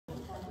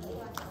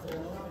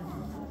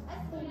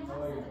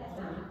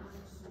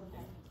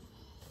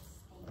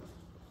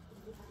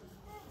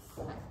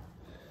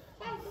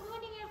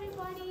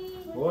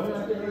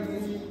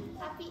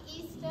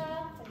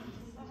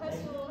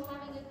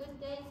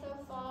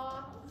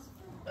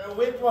A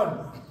wet one.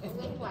 A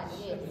wet one,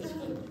 yes. He's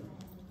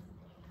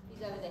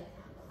over there.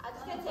 I'm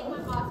just going to take my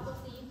mask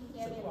off so you can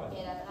hear me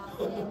better.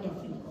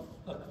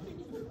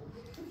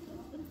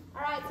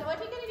 Alright, so what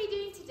we're going to be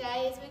doing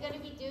today is we're going to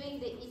be doing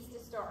the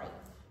Easter story.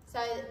 So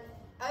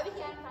over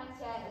here in front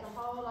here is a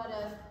whole lot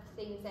of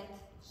things that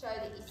show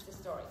the Easter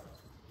story.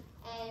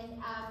 And,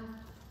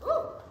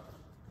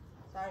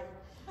 sorry.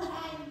 And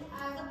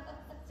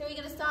so we're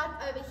going to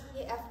start over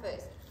here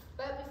first.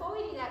 But before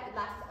we do that, we'd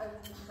like to open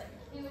in prayer.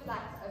 Who would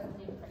like to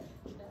open in prayer?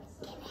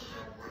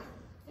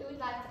 Who would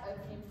like to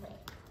open in prayer?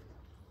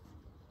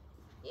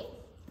 Yes?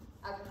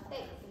 Okay,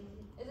 thanks.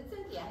 Is it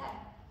Cynthia? Hey?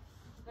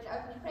 Going to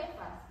open in prayer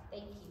for us?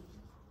 Thank you.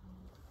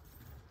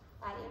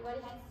 Right,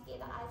 everybody hands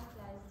together, eyes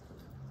closed.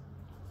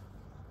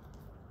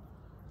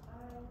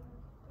 I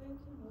thank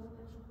you, Lord,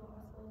 that you brought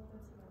us all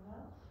here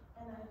together.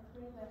 And I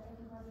pray that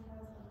everybody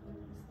has a good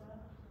Easter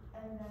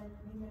and that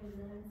we may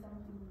learn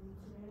something new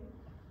today.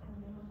 In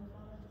the name of the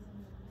Father, the Son,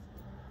 and the Holy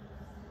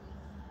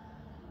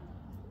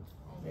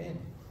Spirit. Amen.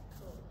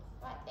 Cool.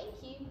 Right, thank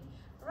you.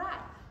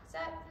 Right, so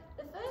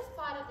the first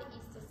part of the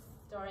Easter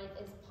story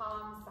is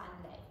Palm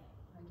Sunday.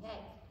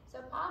 Okay, so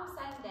Palm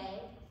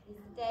Sunday is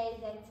the day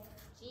that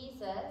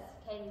Jesus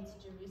came into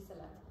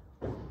Jerusalem,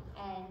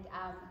 and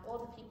all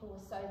the people were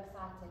so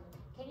excited.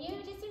 Can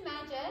you just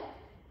imagine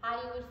how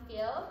you would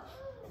feel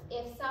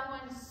if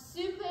someone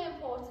super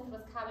important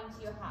was coming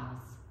to your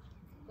house?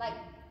 Like,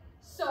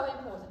 so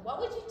important. What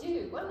would you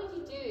do? What would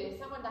you do if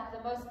someone like the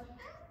most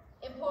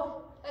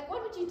important, like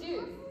what would you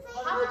do?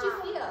 How would you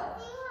feel?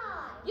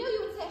 You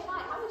would say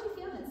hi. How would you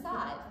feel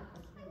inside?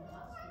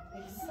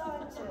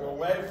 Excited. We'll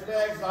wave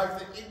flags like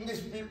the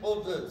English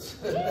people did.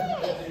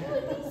 Yes, you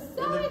would be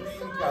so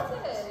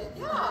excited.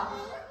 Yeah.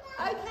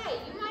 Okay,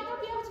 you might not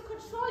be able to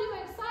control your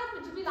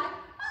excitement. You'd be like,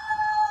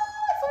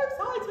 so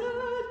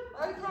excited.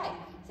 Okay,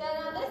 so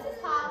now this is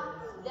how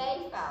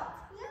they felt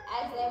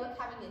as they were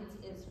coming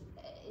as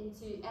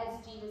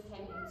Jesus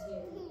came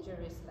into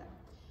Jerusalem.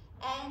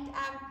 And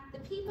the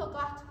people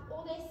got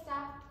all their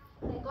stuff.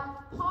 They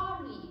got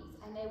palm leaves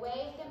and they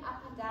waved them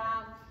up and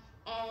down,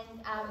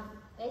 and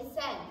they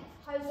sang,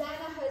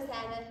 Hosanna,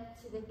 Hosanna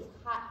to the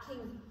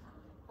King.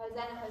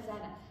 Hosanna,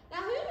 Hosanna.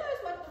 Now who knows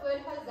what the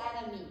word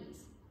Hosanna means?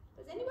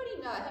 Does anybody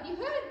know? Have you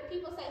heard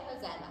people say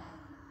Hosanna?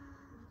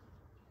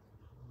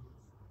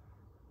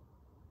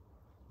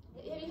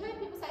 Have you heard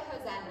people say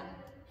Hosanna?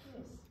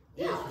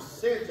 Yes, we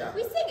sing it, yeah.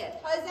 We sing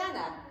it,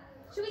 Hosanna.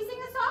 Should we sing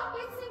a song?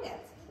 Let's sing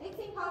it. Let's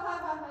sing ho, ho,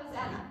 ho,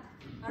 Hosanna.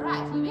 All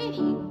right, you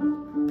ready?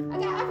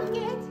 Okay, I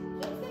forget.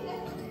 Let's sing it.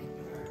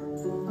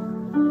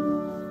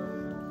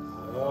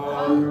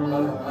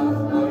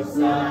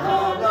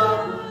 Hosanna,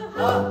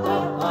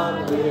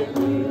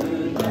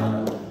 hallelujah.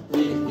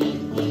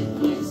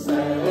 He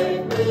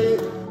saved me.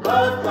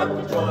 I've got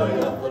the joy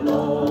of the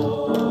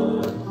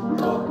Lord.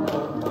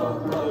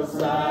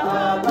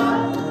 Hosanna,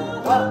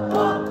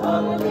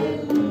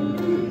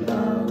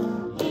 hallelujah.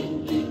 He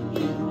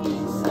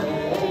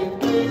saved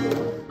me.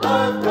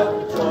 I've got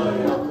the joy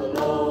of the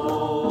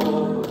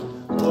Lord.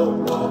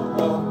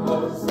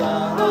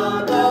 Hosanna,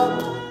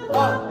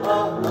 hallelujah.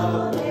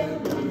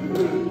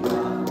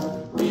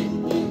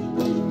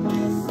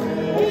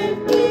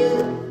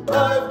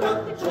 I've got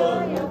the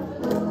joy of the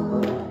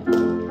Lord.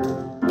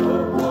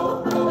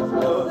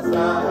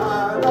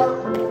 Hosanna,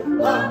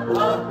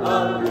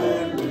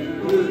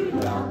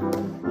 hallelujah.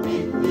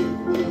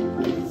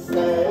 He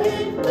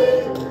saved me.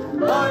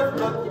 I've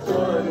got the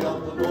joy of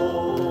the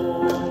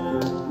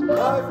Lord.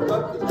 I've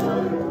got the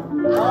joy.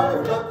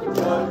 I've got the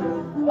joy.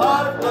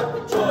 I've got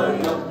the joy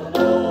of the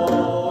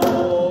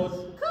Lord.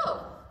 Cool.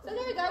 So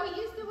there we go. We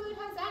used the word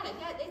Hosanna.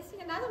 Okay, let's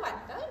sing another one.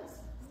 Don't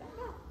stand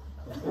up.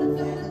 Let's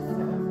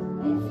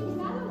sing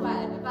another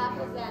one about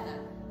Hosanna.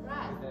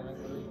 Right.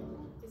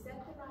 Is that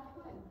the right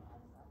one?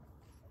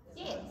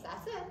 Yes,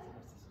 that's it.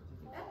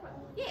 That one.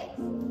 Yes.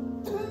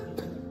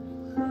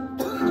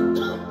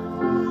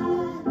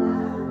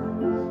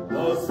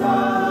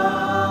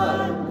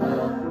 Hosanna,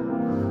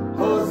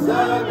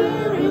 Hosanna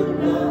in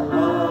the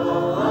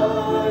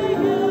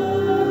highest.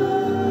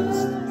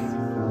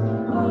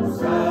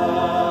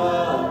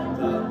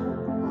 Hosanna,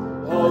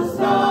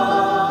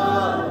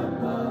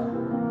 Hosanna,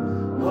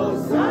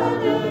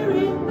 Hosanna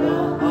in the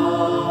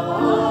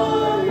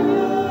highest.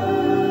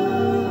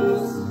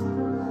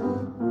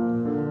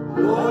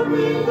 Lord,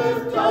 we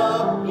lift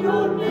up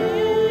your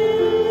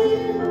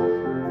name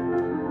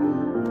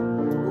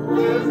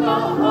with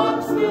our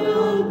hearts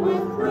filled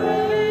with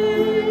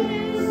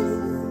praise.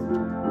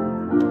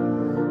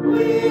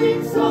 We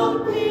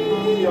exalt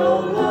thee, O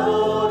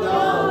Lord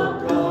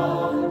our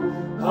God.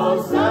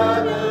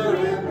 Hosanna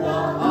in the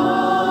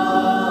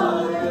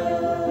highest.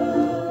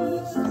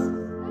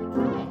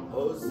 Okay.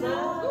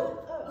 Hosanna.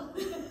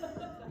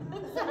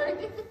 Sorry.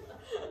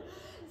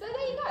 So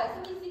there you go. So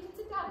you can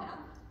sit down now.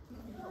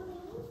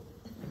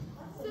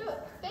 So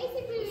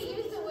basically we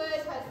use the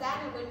word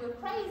Hosanna when we're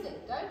praising,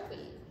 don't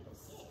we?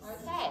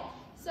 Okay.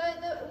 So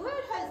the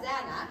word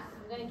Hosanna,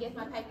 I'm going to get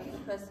my paper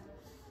because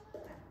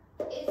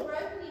it's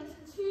broken into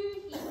two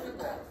Hebrew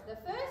words. The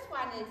first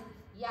one is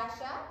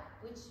Yasha,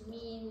 which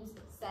means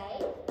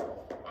save,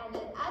 and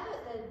this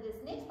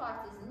next part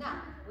is Na,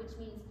 which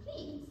means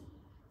please.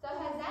 So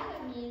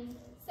Hosanna means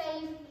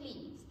save,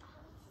 please.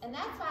 And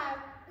that's why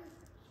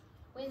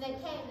when they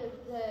came,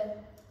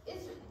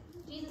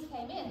 Jesus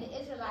came in,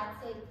 the Israelites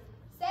said,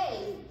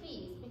 save,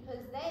 please,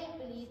 because they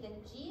believed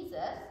that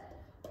Jesus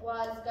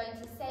was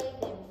going to save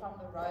them from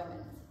the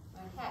Romans.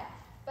 Okay.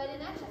 But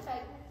in actual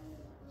fact,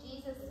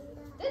 Jesus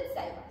did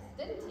save us,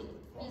 didn't he?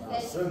 He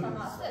saved us from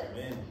our sins.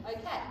 Amen.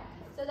 Okay.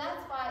 So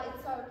that's why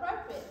it's so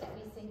appropriate that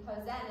we sing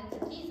Hosanna to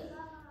Jesus,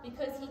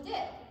 because he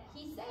did.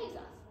 He saves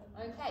us.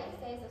 Okay, he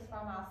saves us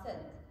from our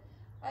sins.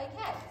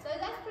 Okay, so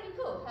that's pretty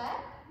cool, huh?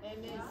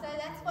 Amen. So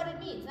that's what it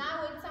means.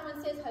 Now when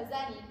someone says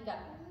Hosanna, you can go,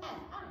 man,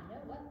 I don't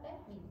know what that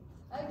means.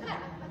 Okay,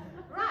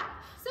 right.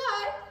 So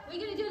we're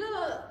going to do a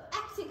little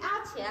acting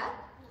out here.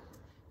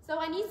 So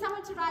I need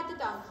someone to ride the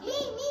donkey.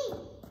 Me.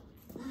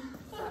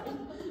 Sorry.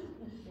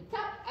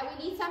 Come, and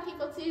we need some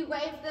people to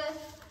wave the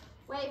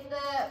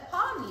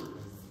palm leaves.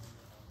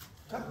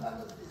 Come.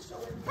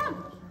 Come.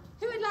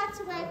 Who would like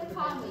to wave the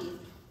palm leaves?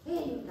 There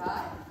you go.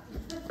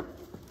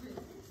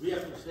 We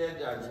have to stand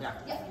down now.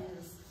 Yeah.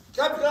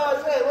 Come,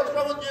 guys. Hey, what's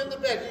wrong with you in the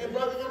back? Are you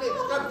broken your legs?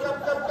 Come.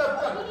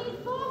 We need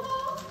 4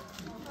 more.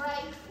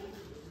 Great.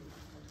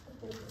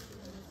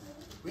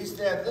 We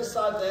stand this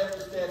side, they have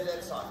to stand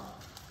that side.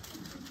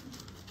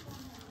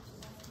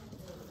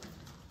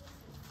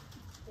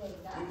 There you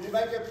go. You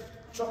make a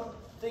chop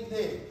thing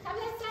there. Come,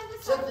 let's stand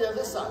this side. Sit there,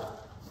 this side.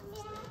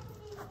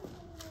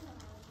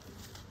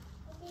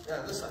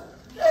 Yeah, this side.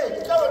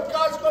 Hey, come on,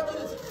 guys, got to do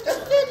this. Just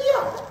stand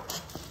here.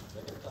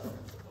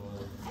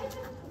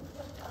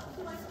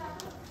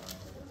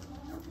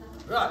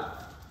 Right.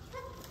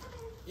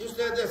 You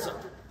stand this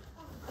side.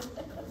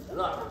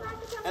 Right.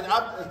 And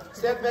up,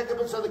 stand back a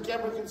bit so the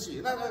camera can see.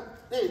 No.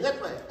 There,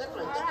 that way. All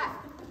right.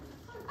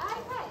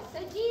 Okay, so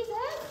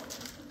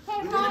Jesus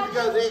came We need to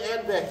go there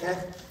and back, huh?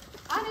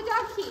 on a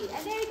donkey,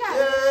 and there you go.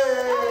 Yay!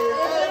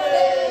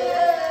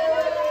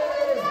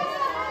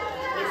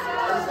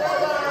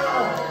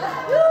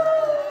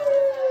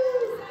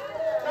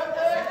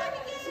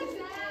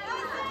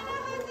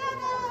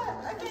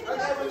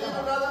 Okay, we need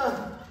another.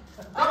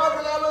 Come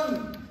on, Alan.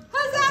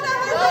 Hosanna!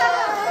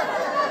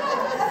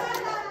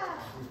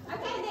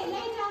 Okay, they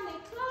lay down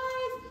their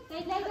clothes,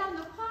 they lay down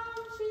the palm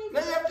trees. Now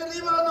you have to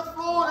leave it on the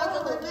floor. That's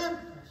what they did.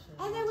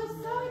 And they were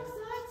so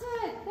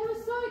excited. They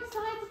were so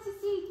excited to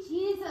see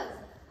Jesus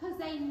because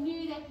they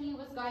knew that he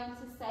was going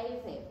to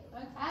save them.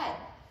 Okay.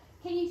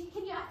 Can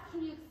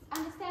you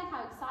understand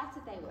how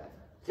excited they were?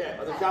 Okay,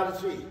 on the count of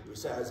 3, we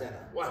say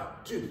Hosanna. 1,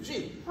 2,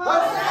 3.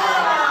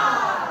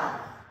 Hosanna!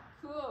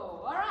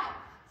 Cool. All right.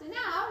 So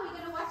now we're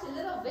going to watch a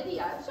little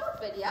video, a short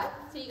video,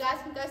 so you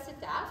guys can go sit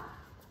down.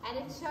 And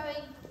it's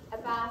showing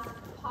about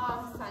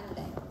Palm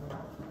Sunday.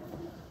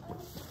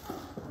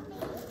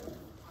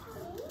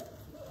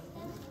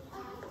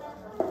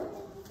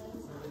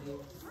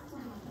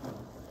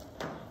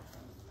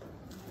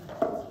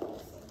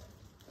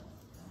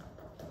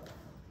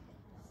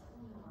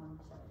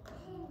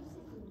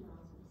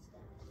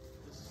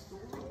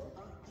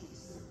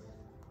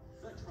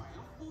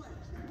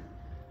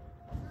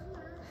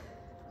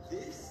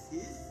 This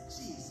is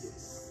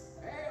Jesus,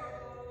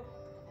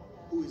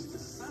 who is the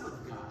Son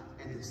of God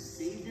and the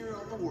Savior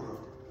of the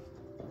world.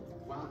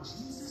 While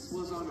Jesus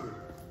was on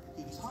earth,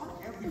 he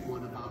taught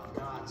everyone about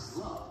God's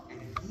love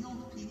and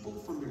healed people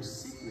from their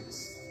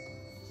sickness.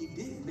 He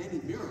did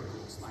many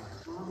miracles like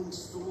calming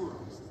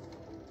storms.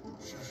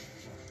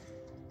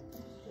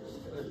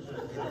 And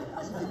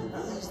even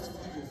raised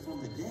people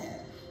from the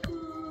dead.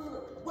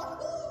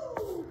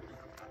 Wahoo!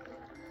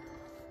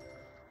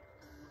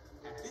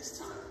 At this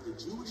time, the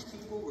Jewish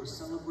people were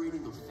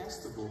celebrating a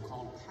festival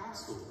called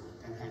Passover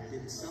that had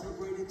been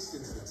celebrated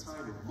since the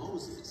time of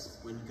Moses,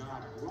 when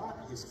God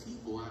brought his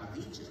people out of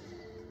Egypt.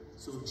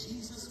 So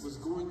Jesus was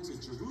going to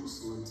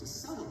Jerusalem to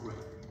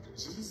celebrate.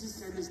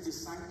 Jesus and his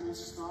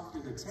disciples stopped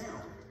in a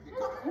town,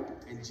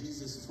 and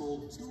Jesus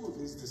told 2 of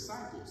his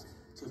disciples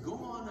to go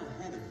on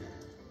ahead of them.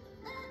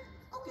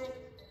 Okay.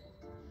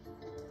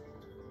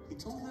 He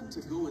told them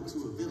to go into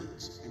a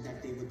village and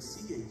that they would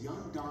see a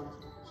young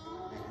donkey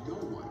that no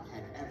one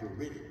had ever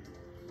ridden.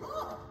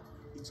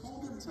 He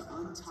told them to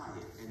untie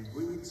it and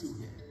bring it to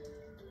him.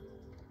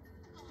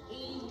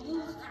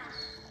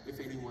 If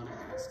anyone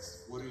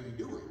asks, what are you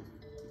doing?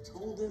 He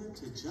told them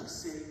to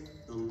just say,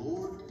 the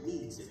Lord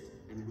needs it,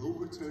 and we'll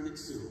return it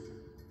soon.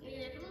 Go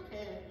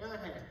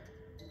ahead.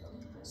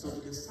 So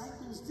the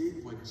disciples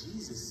did what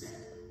Jesus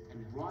said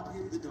and brought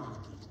him the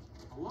donkey.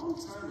 A long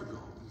time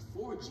ago,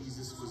 before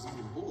Jesus was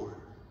even born,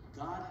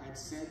 God had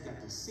said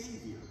that the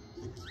Savior,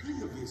 the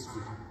King of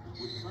Israel,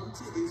 would come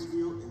to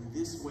Israel in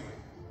this way.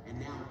 And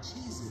now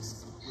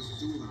Jesus was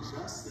doing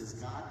just as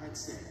God had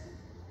said.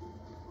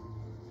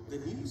 The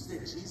news that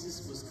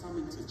Jesus was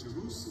coming to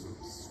Jerusalem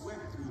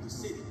swept through the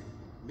city.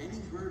 Many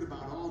heard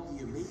about all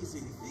the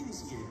amazing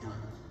things he had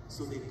done,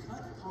 so they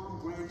cut palm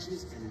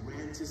branches and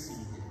ran to see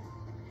him.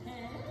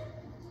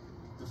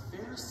 The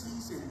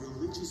Pharisees and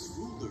religious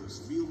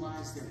rulers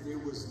realized that there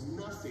was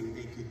nothing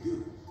they could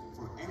do, for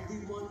for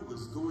everyone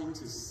was going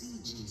to see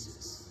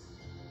Jesus.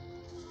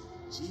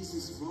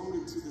 Jesus rode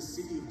into the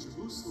city of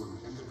Jerusalem,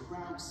 and the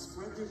crowd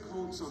spread their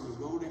coats on the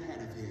road ahead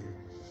of him.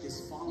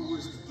 His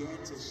followers began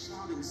to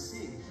shout and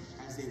sing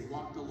as they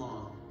walked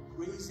along,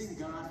 praising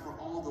God for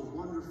all the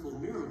wonderful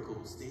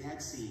miracles they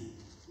had seen.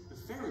 The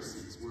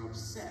Pharisees were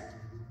upset,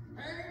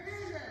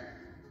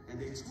 and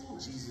they told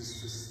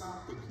Jesus to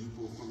stop the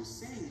people from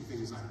saying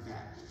things like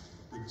that.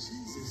 But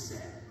Jesus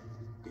said,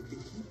 if they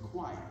keep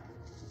quiet,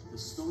 the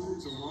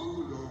stones along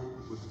the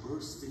road would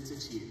burst into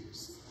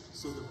cheers.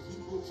 So the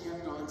people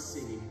kept on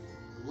singing,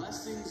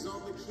 blessings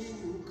on the King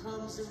who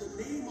comes in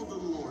the name of the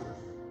Lord.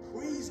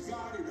 Praise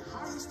God in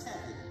highest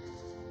heaven.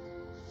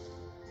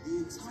 The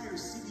entire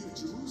city of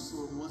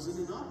Jerusalem was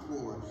in an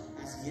uproar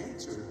as he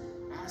entered,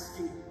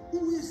 asking,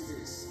 who is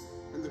this?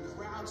 And the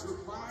crowds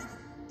replied,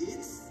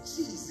 it's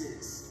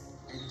Jesus.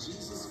 And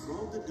Jesus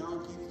rode the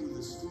donkey through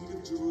the street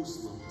of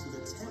Jerusalem to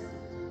the temple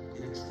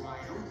in a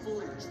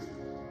triumphal entry,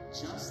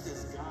 just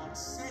as God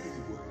said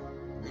he would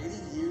many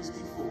years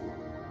before.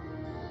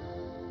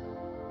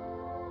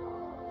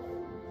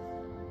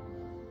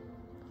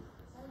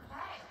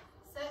 Okay,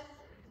 so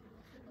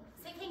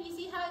can you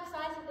see how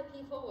excited the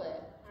people were?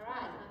 All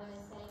right, I'm going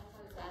to say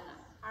Hosanna.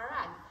 All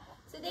right,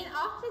 so then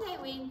after they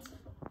went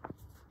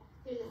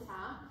through the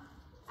town,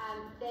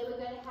 they were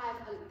going to have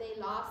their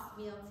last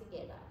meal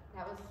together.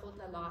 That was called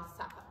the Last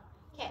Supper.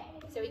 Okay,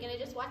 so we're going to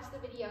just watch the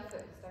video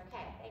first.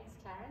 Okay, thanks,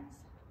 Clarence.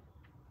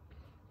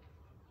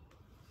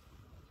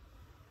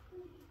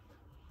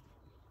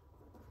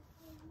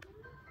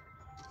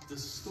 The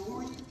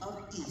story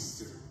of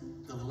Easter,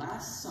 the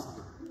Last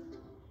Supper.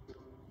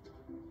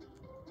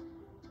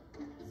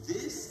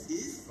 This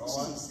is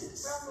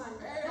Jesus,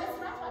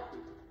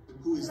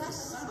 who is the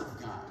Son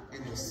of God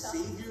and the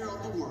Savior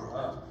of the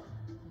world.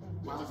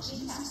 While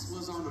Jesus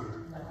was on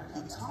earth,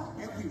 he taught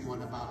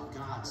everyone about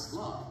God's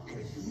love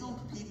and healed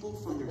people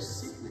from their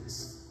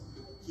sickness.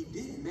 He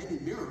did many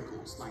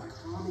miracles like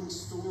calming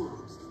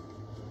storms,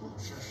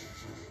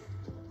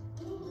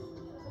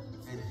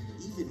 and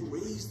he even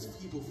raised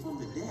people from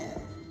the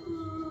dead.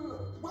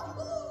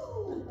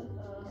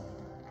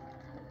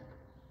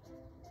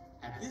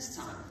 At this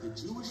time, the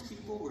Jewish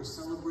people were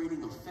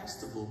celebrating a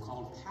festival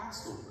called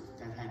Passover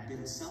that had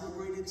been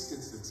celebrated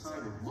since the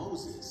time of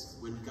Moses,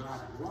 when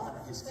God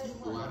brought his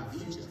people out of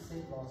Egypt.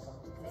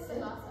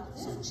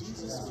 So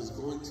Jesus was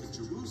going to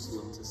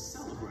Jerusalem to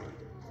celebrate.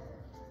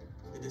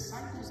 The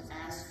disciples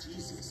asked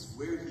Jesus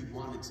where he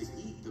wanted to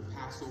eat the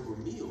Passover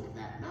meal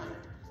that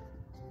night.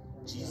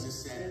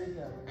 Jesus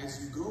said, as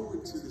you go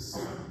into the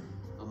city,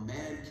 a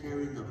man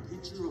carrying a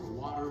pitcher of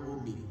water will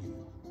meet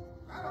you.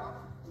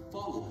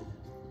 Follow him.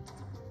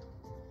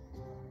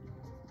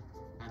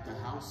 At the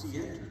house he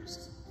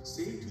enters,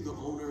 say to the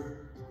owner,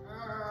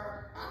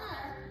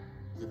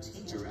 The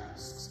teacher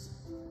asks,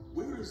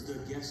 where is the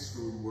guest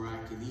room where I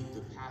can eat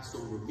the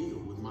Passover meal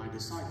with my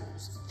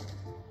disciples?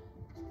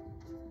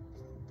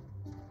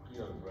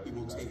 He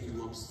will take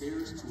you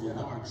upstairs to a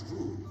large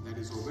room that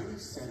is already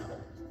set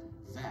up.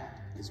 That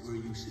is where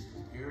you should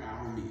prepare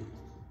our meal.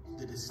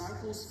 The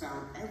disciples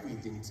found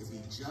everything to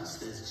be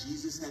just as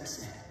Jesus had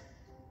said.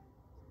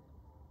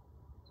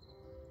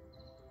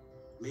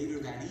 Later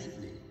that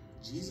evening,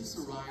 Jesus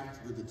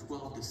arrived with the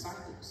 12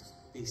 disciples.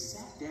 They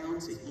sat down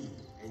to eat,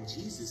 and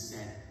Jesus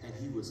said that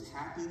he was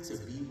happy to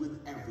be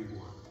with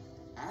everyone.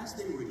 As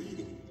they were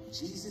eating,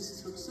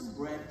 Jesus took some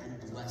bread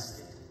and blessed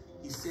it.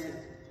 He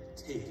said,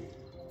 take it,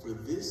 for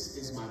this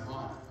is my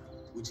body,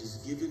 which is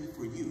given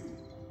for you.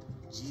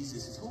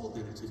 Jesus told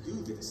them to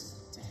do this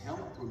to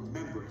help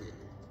remember him.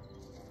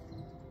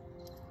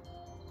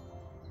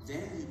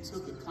 Then he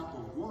took a cup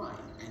of wine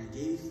and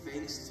gave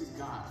thanks to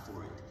God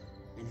for it.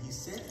 And he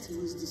said to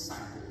his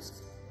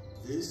disciples,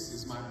 this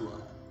is my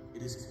blood.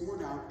 It is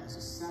poured out as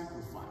a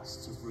sacrifice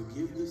to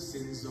forgive the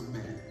sins of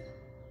many.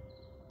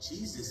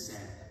 Jesus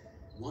said,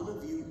 one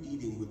of you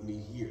eating with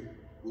me here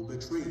will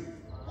betray me.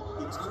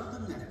 He told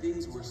them that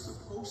things were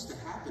supposed to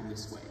happen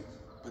this way,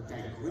 but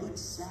that great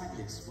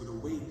sadness would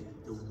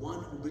await the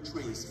one who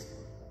betrays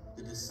him.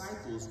 The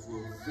disciples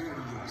were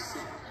very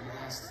upset and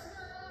asked,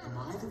 am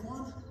I the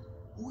one?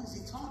 Who is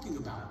he talking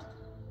about?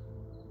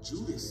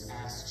 Judas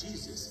asked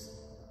Jesus,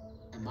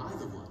 am I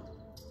the one?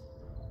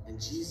 And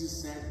Jesus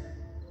said,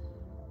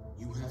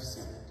 you have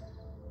said it.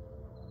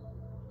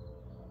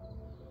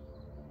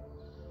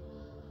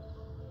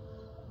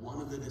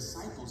 One of the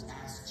disciples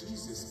asked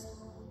Jesus,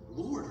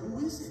 Lord,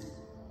 who is it?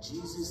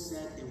 Jesus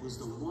said it was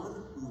the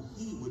one who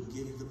he would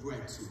give the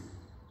bread to.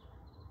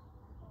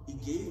 He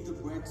gave the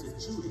bread to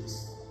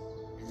Judas,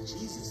 and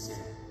Jesus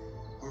said,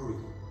 hurry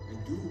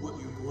and do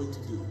what you're going to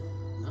do.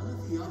 None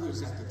of the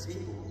others at the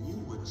table knew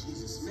what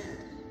Jesus meant,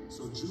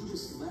 so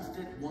Judas left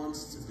at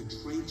once to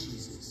betray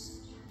Jesus.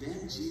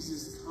 Then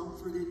Jesus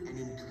comforted and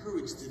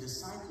encouraged the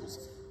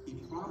disciples. He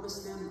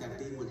promised them that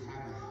they would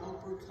have a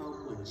helper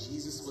come when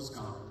Jesus was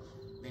gone.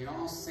 They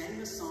all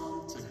sang a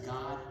song to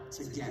God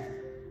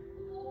together.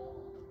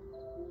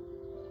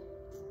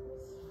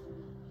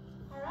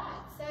 All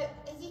right, so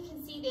as you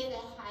can see there,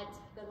 they had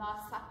the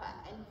Last Supper.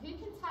 And who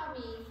can tell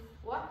me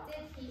what did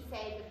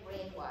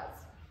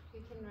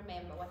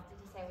remember? What did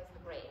he say was the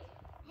bread?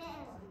 Yes?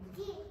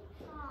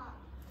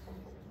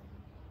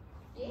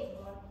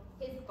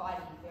 His body,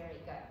 very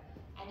good.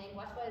 And then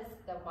what was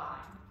the wine?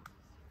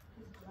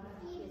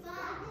 His blood.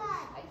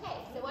 Okay,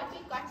 so what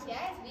we've got here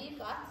is we've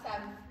got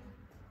some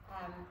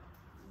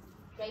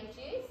grape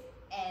juice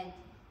and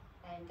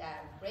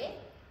bread.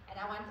 And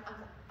I want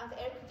Uncle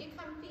Eric, could you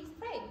come please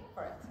pray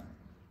for it?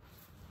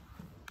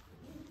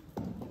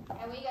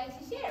 And we're going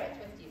to share it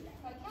with you.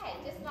 Okay,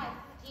 just like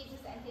Jesus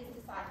and his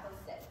disciples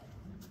did.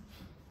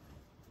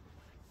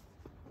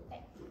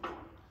 Okay.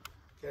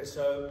 Okay,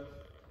 so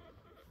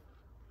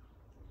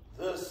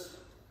this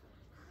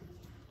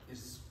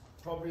is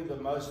probably the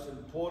most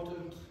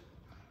important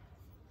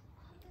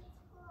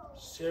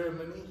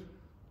ceremony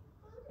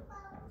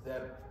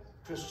that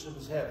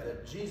Christians have,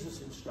 that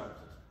Jesus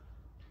instructed.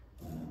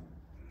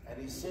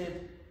 And he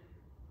said,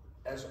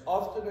 as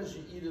often as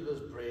you eat of this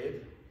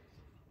bread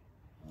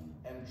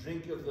and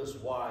drink of this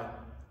wine,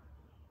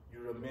 you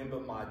remember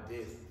my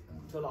death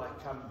until I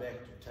come back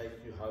to take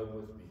you home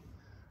with me.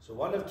 So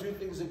one of two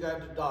things are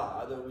going to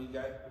die. Either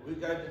we're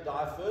going to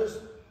die first,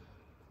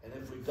 and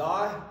if we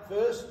die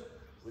first,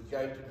 we're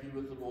going to be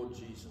with the Lord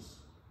Jesus.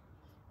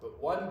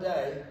 But one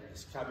day,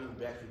 he's coming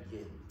back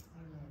again.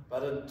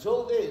 But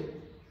until then,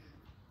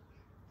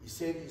 he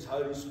sent his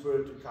Holy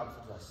Spirit to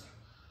comfort us.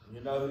 And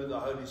you know who the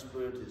Holy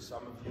Spirit is.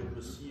 Some of you have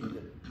received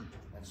it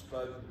and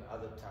spoken in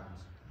other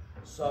tongues.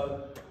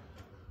 So,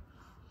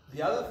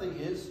 the other thing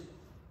is,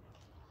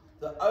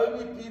 the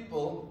only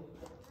people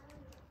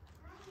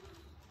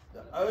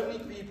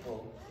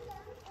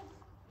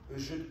who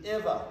should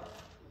ever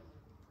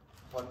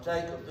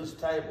partake of this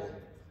table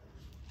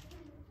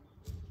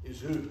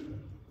is who?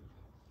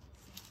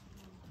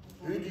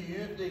 Who do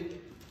you think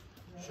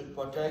should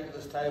partake of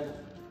this table?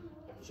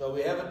 Shall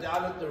we have it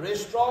down at the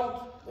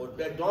restaurant or at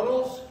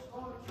McDonald's?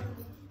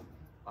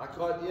 I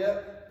can't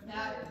hear.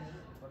 No.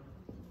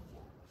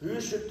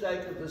 Who should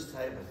take of this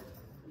table?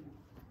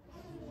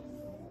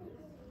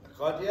 I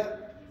can't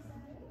hear.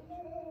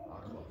 I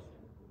can't.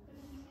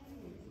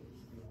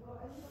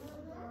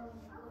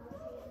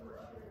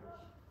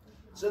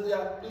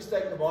 Cynthia, please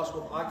take the mask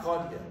off. I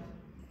can't hear.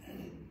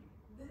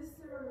 This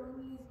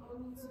ceremony is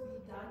only to be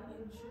done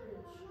in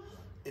church.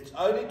 It's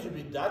only to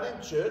be done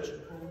in church,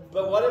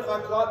 but what if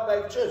I can't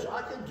make church?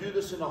 I can do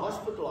this in a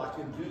hospital, I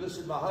can do this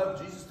in my home.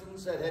 Jesus didn't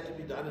say it had to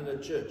be done in a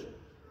church.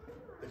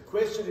 The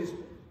question is,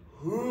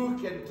 who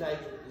can take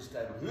at this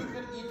table? Who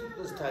can eat at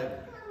this table?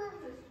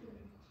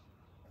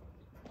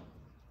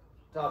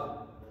 Tell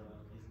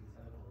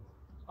me.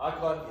 I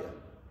can't hear.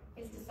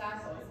 His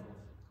disciples.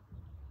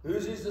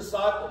 Who's his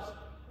disciples?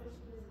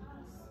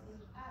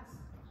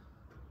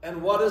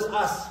 And what is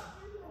us?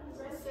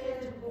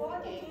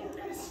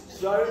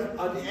 Sorry,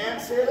 are the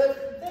ants said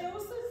it? They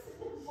also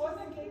born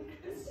again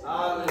Christians.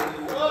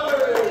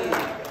 Hallelujah.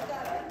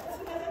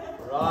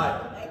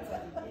 Right.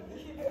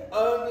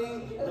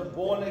 Only the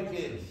born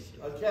again.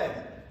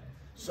 Okay.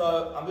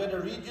 So I'm going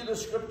to read you the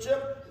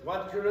scripture.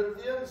 1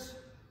 Corinthians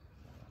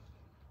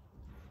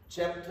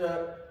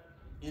chapter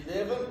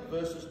 11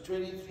 verses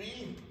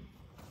 23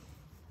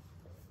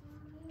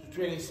 to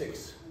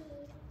 26.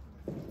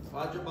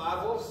 Find your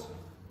Bibles.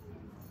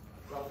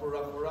 Ruffle,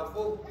 ruffle,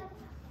 ruffle.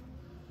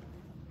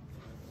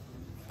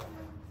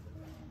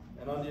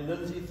 And Auntie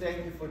Lindsay,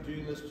 thank you for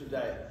doing this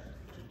today,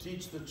 to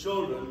teach the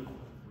children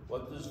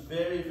what this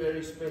very,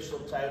 very special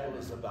table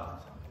is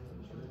about.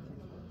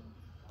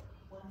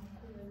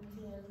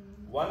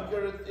 1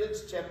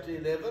 Corinthians chapter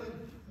 11,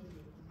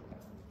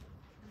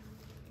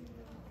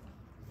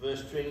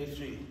 verse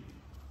 23.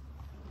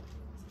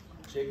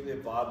 Check their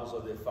Bibles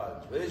or their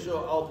phones. Where's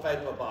your old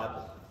paper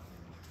Bible?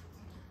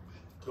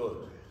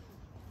 Good.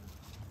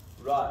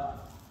 Right.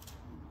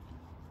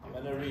 I'm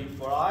going to read.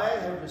 For I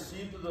have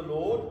received of the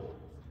Lord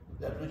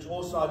that which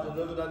also I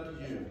delivered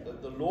unto you,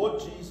 that the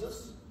Lord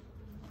Jesus,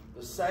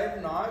 the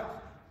same night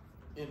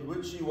in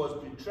which he was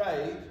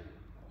betrayed,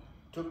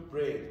 took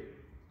bread.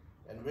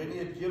 And when he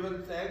had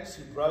given thanks,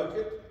 he broke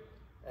it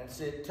and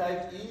said,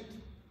 Take, eat.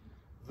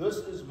 This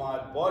is my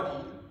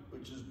body,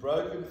 which is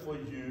broken for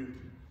you.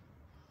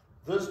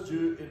 This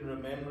do in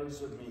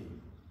remembrance of me.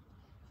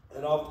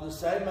 And after the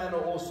same manner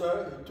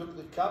also he took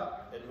the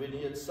cup, and when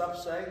he had supped,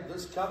 saying,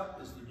 This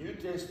cup is the New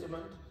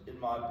Testament in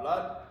my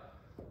blood.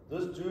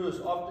 This do as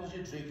oft as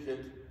you drink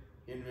it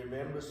in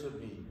remembrance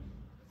of me.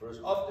 For as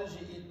oft as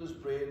you eat this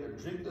bread and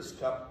drink this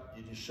cup,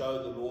 you do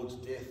show the Lord's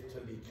death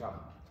till he come.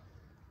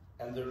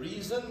 And the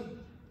reason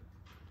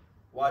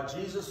why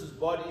Jesus'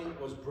 body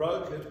was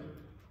broken,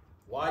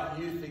 why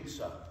do you think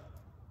so?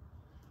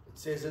 It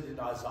says it in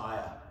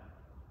Isaiah.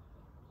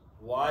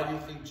 Why do you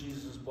think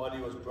Jesus'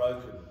 body was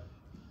broken?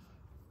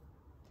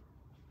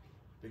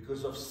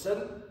 Because of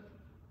sin,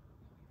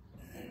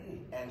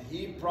 and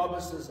he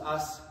promises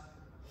us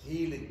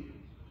healing.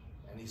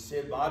 And he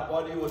said, my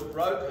body was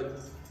broken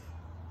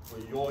for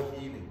your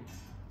healing.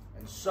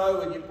 And so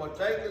when you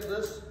partake of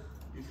this,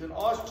 you can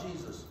ask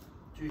Jesus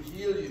to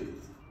heal you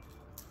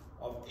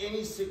of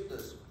any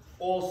sickness,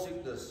 all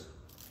sickness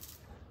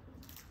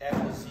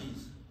and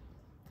disease.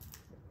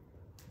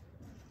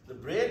 The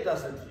bread bread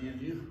doesn't heal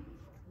you,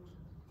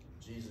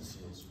 Jesus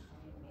heals you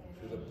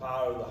through the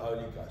power of the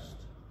Holy Ghost.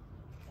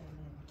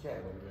 Okay,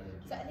 what are we going to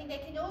do? So I think they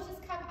can all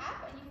just come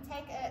up and you can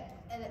take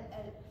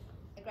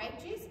a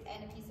grape juice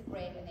and a piece of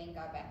bread and then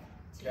go back.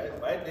 Okay,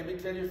 wait, let me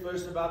tell you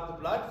first about the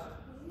blood.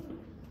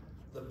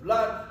 The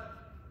blood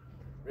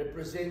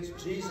represents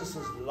Jesus'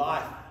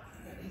 life.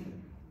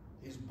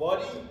 His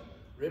body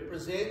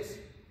represents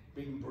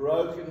being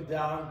broken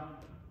down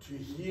to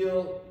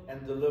heal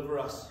and deliver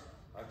us.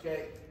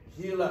 Okay?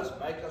 Heal us,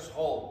 make us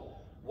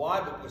whole.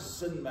 Why? Because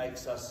sin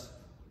makes us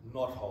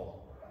not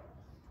whole.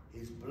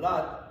 His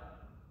blood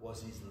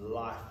was his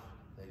life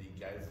that he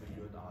gave for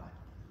you and I,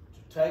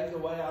 to take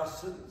away our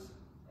sins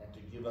and to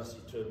give us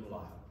eternal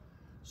life.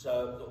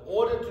 So the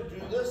order to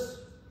do this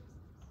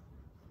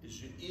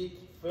is you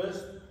eat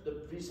first the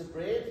piece of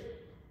bread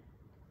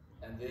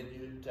and then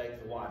you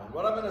take the wine. And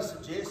what I'm going to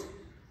suggest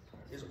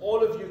is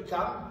all of you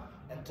come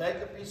and take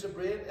a piece of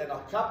bread and a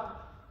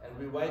cup, and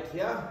we wait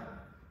here,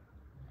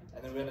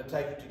 and then we're going to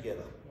take it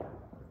together.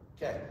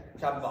 Okay,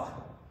 come by.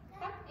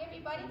 Come,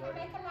 everybody can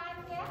make a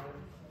line here.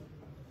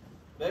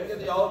 Back in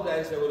the old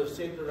days, they would have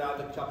sent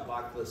around a cup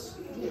like this.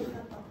 You don't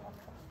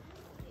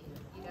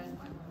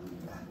want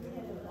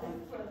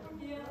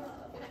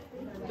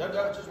Don't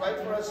go, just wait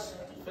for us,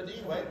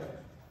 Fiddy, wait.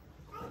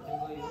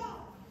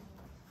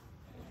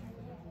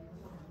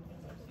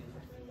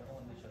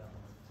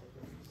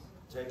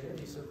 Take a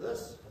piece of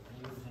this,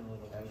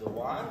 and the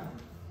wine,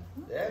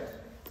 there.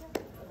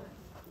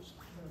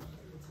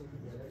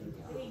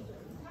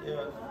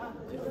 Yeah.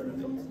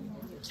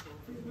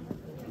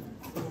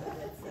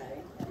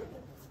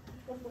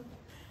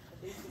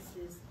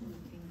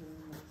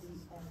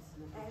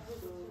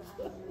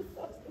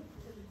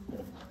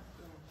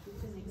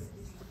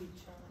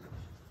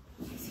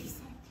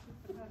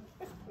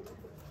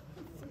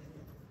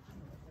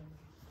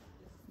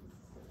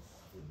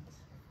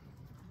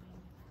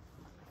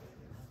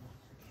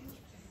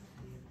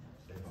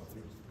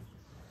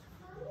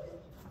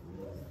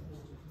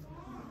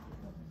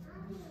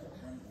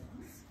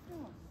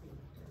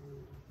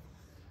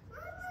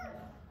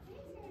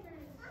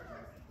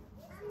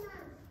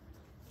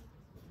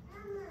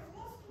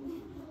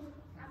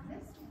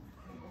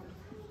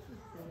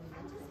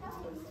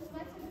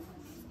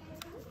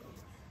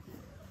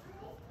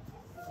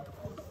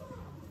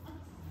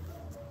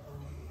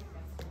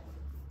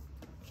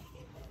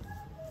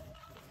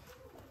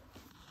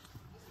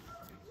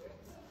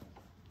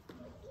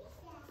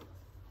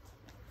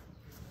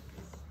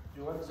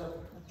 You want some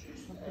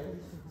juice? Can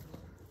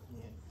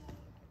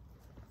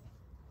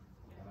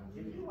I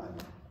give you one?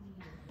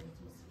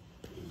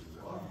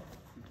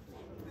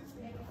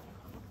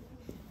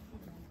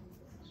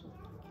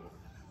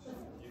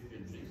 You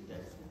can drink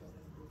that.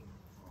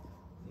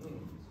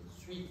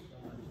 Sweet.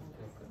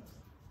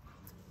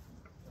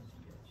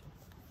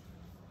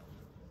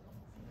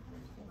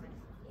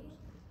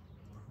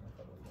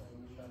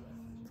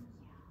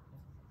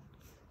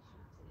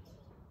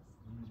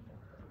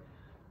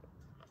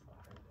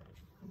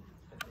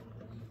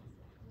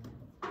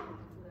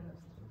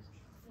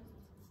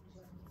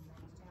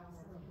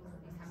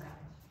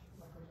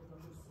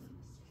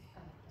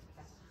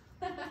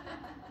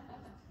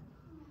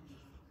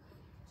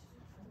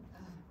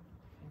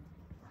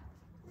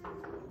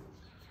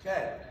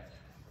 Okay.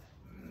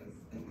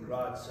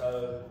 Right,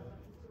 so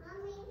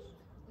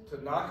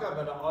Tanaka, I'm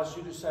going to ask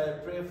you to say a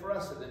prayer for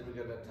us and then we're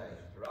going to take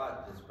it. Right,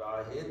 let's bow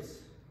our heads.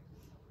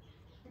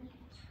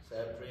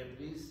 Say a prayer,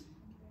 please.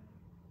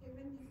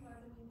 Heavenly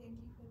Father, we thank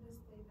you for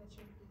this day that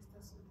you've blessed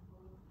us with,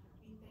 Lord.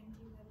 We thank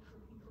you that the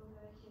people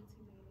that are here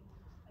today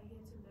are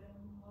here to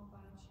learn more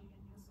about you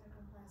and your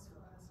sacrifice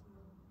for us,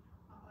 Lord.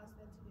 I ask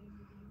that today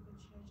we leave the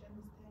church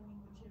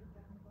understanding what you've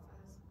done for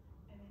us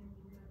and then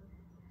we live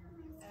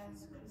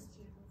as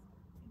Christians.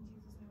 In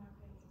Jesus' name I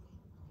pray.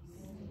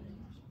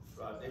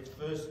 Right, let's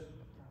first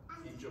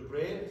eat your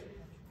bread.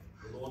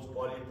 The Lord's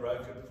body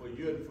broken for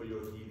you and for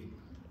your healing.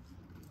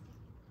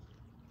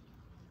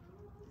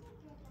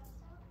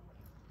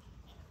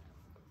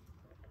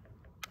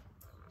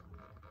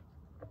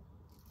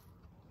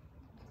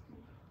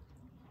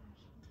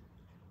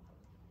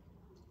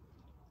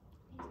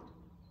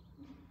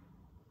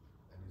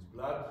 And his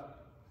blood,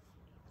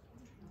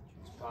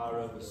 his power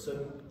over sin,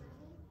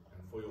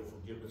 and for your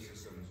forgiveness of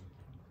sins.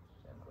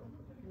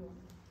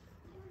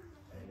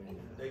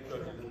 Take your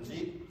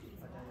Lindsay.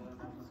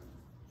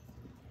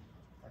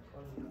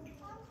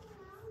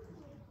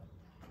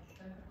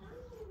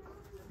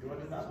 You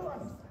want another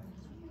one?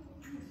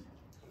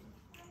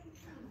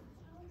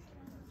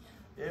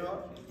 Yeah,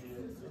 what?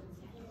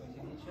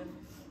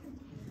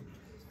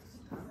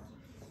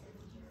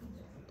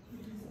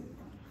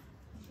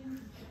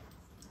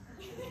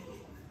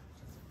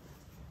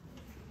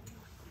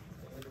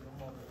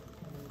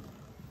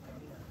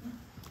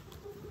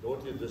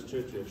 Lord, in this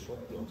church you have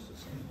shot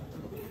glasses.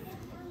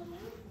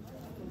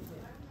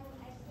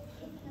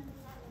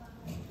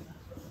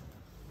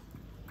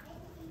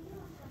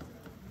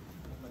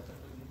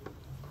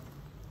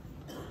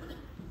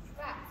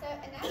 Right, so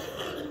another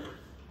thing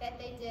that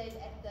they did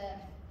at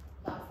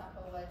the Last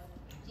Supper was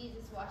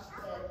Jesus washed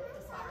the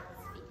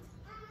disciples' feet.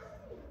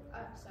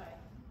 Oh, sorry.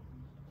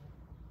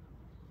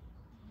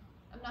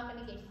 I'm not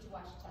going to get you to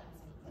wash each other's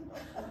feet.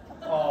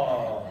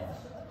 Oh.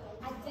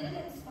 I did it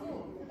at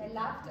school. They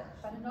loved it,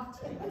 but not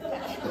here.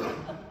 Okay.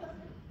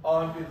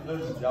 Auntie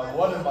Liz, yeah,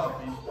 one of my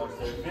feet was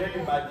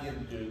very muddy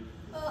and dirty.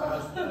 And I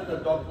stood at the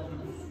doctor's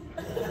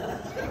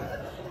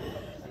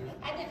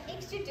And an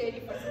extra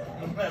dirty for today.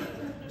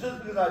 just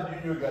because I knew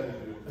you were going to do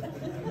it.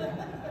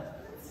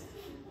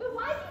 But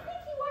why do you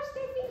think he washed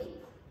their feet?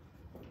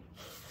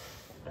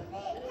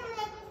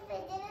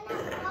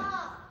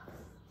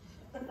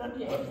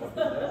 Yes.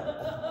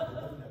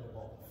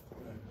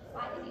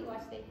 Why did he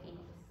wash their feet?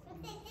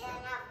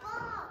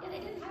 Yeah, they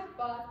didn't have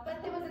baths, but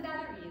there was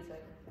another reason.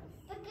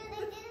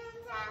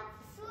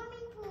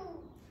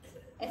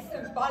 A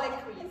symbolic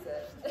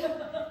reason.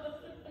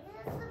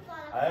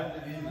 I have to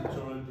leave the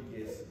children to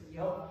guess.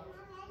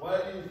 What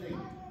do you think?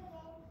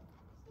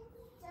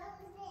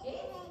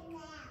 Yes?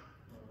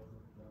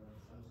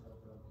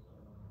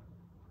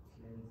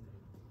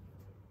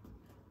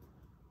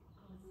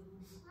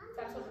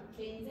 Some sort of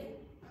cleansing?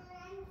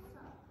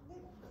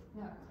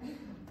 No.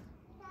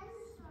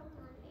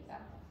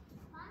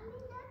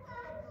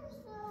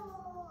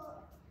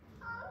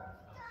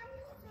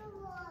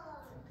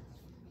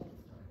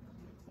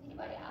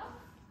 Anybody else?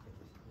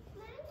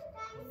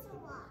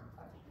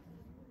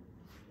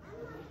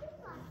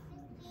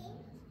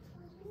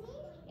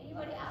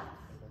 Anybody else?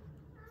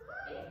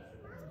 Yes.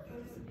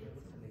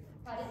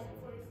 Pardon?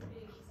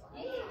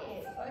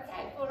 Yes.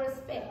 Okay. For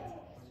respect.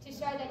 To show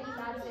that he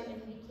loves them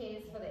and he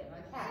cares for them.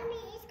 Okay.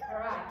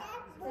 Alright.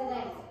 So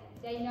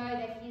they know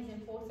that he's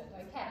important.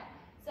 Okay.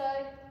 So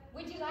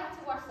would you like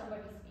to wash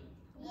somebody's feet?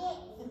 Yes.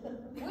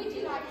 Would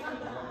you like to?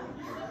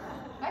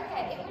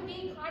 Okay, it would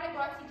be quite a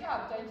grassy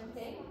job, don't you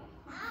think?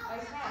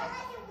 Okay.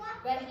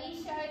 But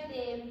he showed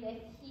them that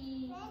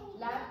he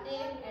loved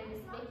them and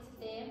respected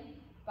them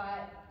by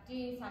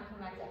doing something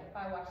like that,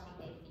 by washing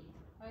their feet.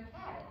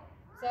 Okay.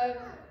 So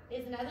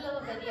there's another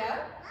little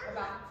video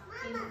about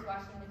Jesus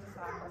washing the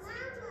disciples'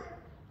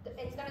 feet.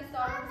 It's going to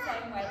start in the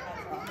same way as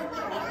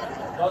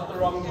well. Not the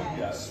wrong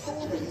video.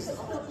 Stories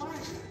of the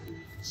Bible.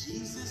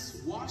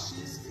 Jesus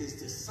washes his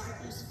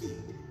disciples'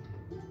 feet.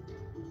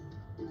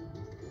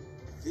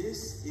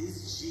 This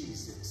is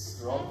Jesus,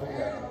 Wrong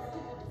video.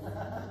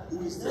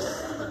 who is the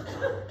Son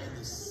and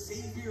the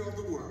Savior of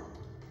the world.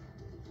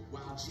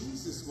 While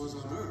Jesus was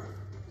on earth,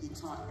 he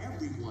taught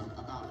everyone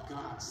about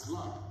God's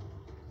love.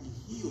 He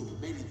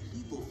healed many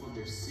people from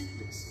their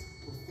sickness,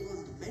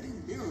 performed many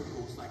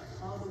miracles like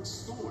calming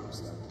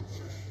storms,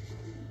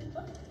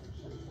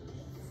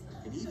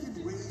 and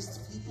even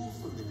raised people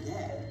from the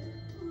dead.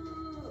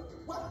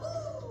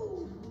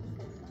 Wahoo!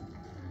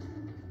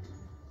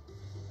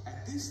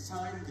 At this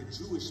time, the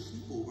Jewish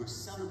people were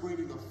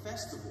celebrating a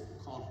festival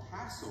called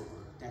Passover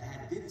that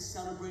had been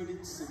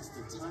celebrated since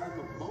the time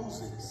of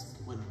Moses,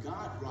 when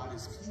God brought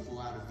his people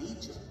out of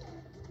Egypt.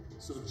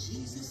 So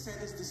Jesus and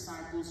his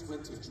disciples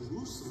went to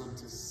Jerusalem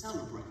to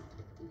celebrate.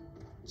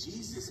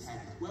 Jesus had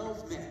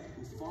 12 men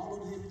who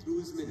followed him through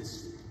his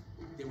ministry.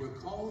 They were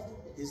called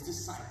his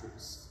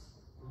disciples.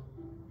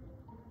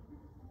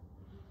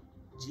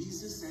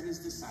 Jesus and his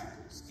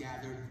disciples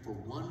gathered for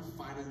one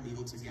final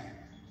meal together.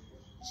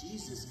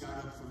 Jesus got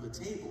up from the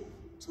table,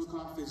 took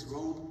off his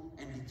robe,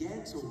 and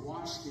began to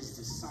wash his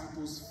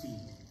disciples'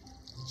 feet.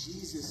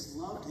 Jesus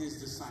loved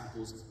his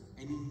disciples,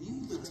 and he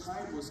knew the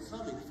time was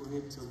coming for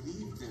him to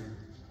leave them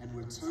and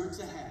return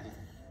to heaven.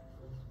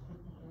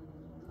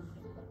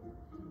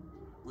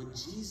 When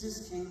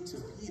Jesus came to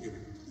Peter,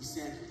 he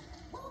said,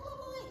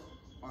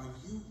 "Are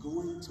you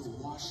going to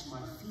wash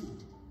my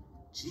feet?"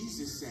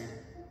 Jesus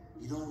said,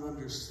 "You don't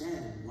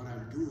understand what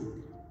I'm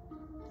doing,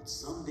 but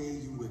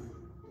someday you will."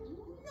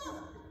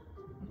 No.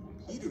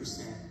 Peter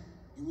said,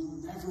 "You will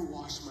never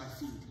wash my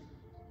feet."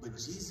 But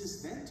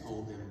Jesus then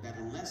told him that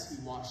unless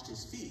he washed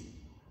his feet,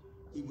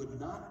 he would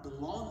not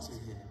belong to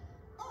him.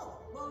 "Oh,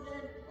 well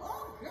then,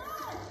 oh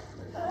God!"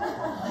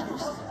 Peter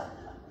said,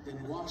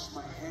 "Then wash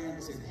my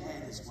hands and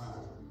head as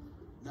well,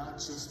 not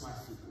just my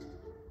feet."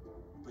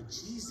 But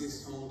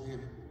Jesus told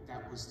him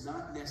that was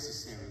not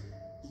necessary.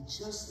 He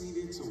just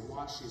needed to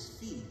wash his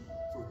feet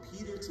for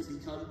Peter to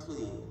become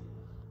clean.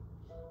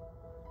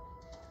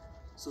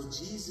 So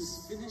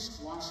Jesus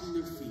finished washing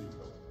their feet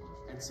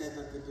and said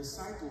that the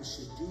disciples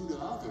should do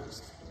to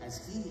others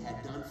as he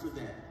had done for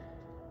them.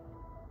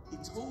 He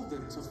told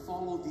them to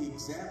follow the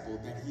example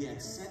that he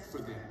had set for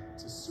them,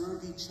 to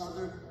serve each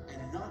other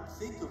and not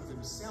think of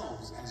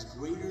themselves as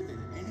greater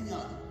than any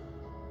other.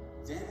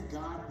 Then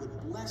God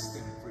would bless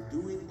them for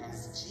doing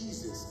as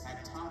Jesus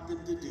had taught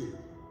them to do.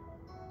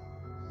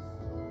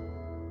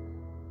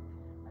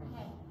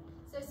 Okay.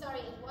 So sorry,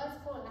 it was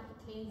for like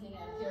a cleansing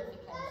and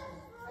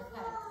purification.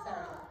 Okay,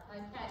 sorry.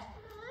 Okay.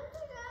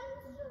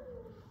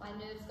 My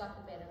nerves got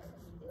the better of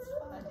me.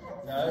 Okay.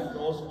 No, it's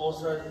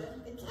also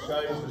to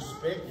show his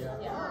respect Yeah.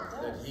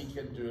 that he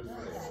can do it for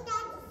them.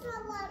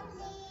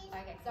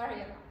 Okay,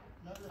 sorry.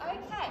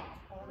 Okay,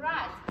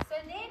 right. So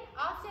then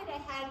after they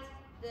had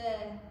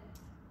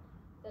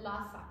the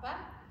Last Supper,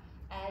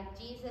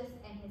 Jesus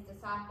and his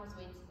disciples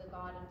went to the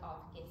Garden of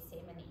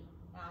Gethsemane.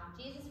 Now,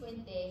 Jesus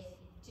went there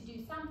to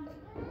do something.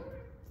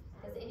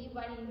 Does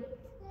anybody...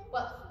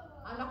 Well,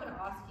 I'm not going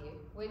to ask you.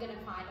 We're going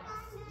to find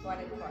out what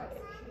it was.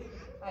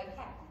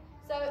 Okay.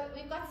 So,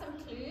 we've got some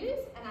clues,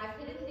 and I've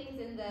hidden things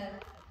in the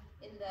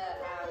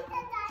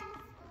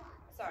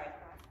sorry.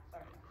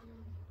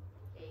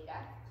 There you go.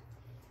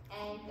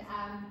 And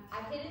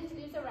I've hidden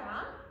clues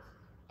around,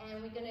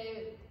 and we're going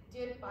to do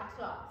it by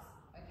class.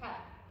 Okay.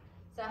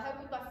 So I hope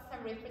we've got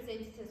some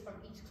representatives from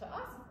each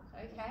class.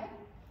 Okay.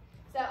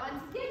 So on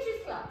to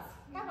Pietru's class.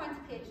 Come on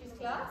to Pietru's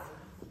class.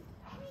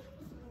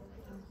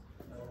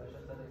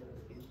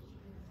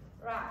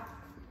 Right.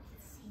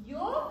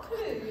 Your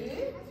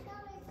clue,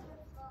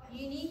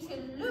 you need to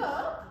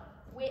look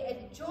where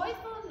a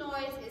joyful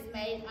noise is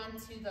made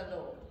unto the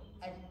Lord.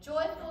 A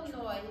joyful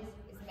noise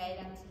is made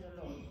unto the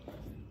Lord.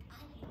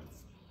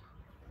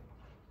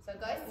 So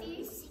go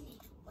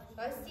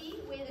see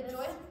where the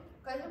joy.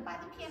 Go by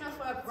the piano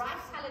for a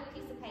bright coloured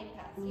piece of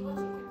paper. See what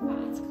you can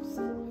find.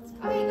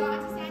 Oh, you go.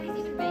 Auntie Sandy's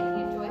even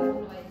making a joyful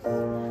noise.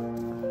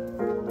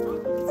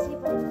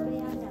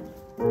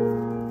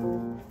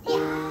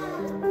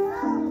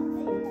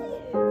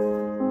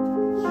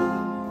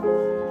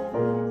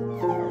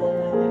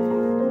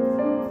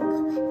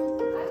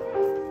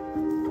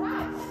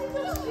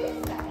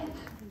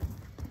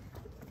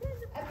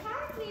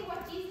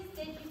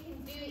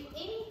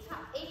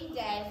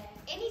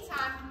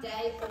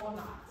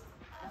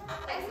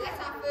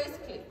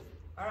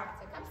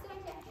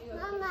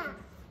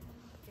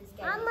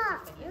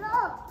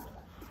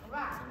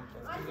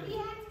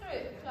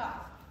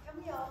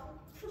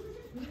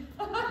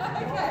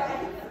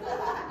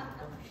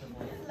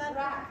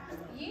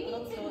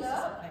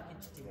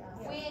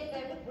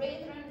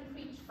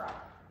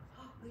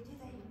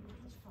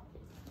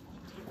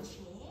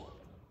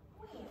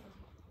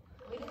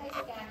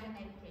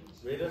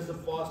 Where does the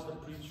pastor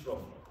preach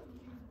from?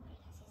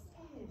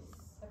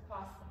 The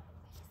pastor.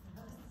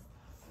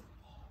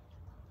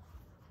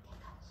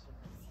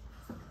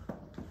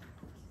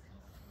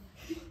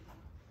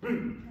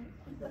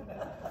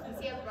 You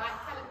see a bright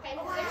coloured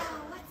paper there?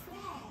 Wow, what's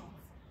that?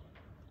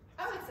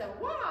 Oh, it's a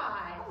Y.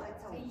 Oh,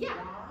 it's a yeah.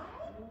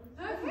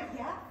 Y? Okay.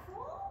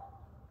 Yaffle?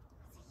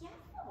 It's a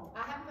yaffle. I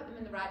haven't put them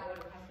in the right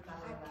order.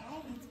 Okay,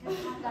 it's good.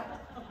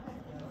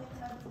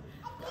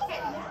 Okay,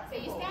 so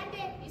you stand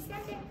there.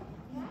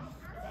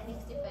 That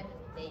needs to fit.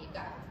 There you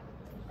go.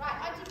 Right,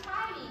 Auntie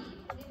Kylie.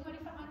 Is anybody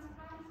from Auntie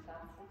Kylie's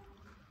class?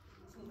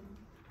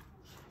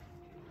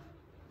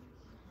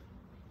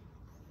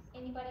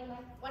 Anybody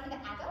like one of the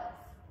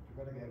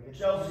adults?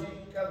 Chelsea,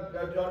 come,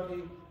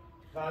 Johnny,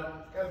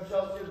 come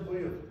Chelsea and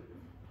Boyle.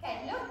 Okay,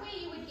 look where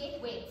you would get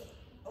wet.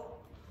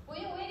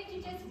 Boyle, where did you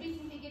just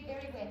recently get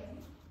very wet?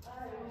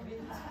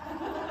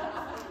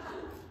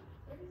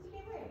 Where did you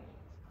get wet?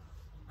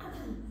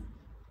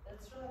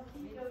 That's right.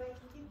 Keep going.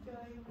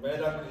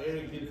 Man, Uncle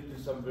Eric get into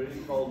some very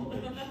cold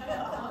things.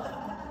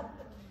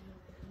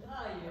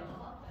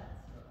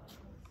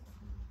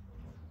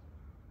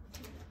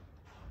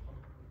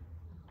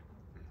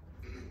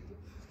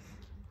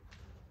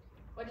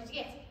 What did you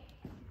get?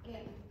 An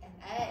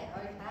A.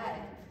 Okay.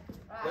 Right.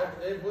 That's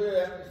where you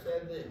have to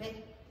stand there.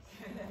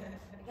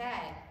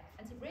 Okay.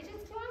 Auntie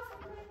Bridget's class?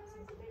 Everybody knows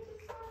Auntie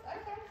Bridget's class?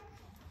 Okay.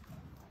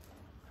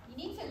 You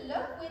need to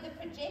look where the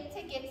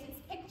projector gets its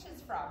pictures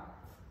from.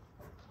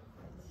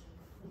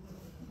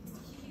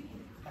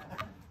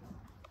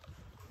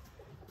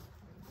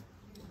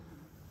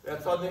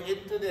 That's on the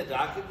internet.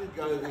 How can you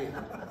go there?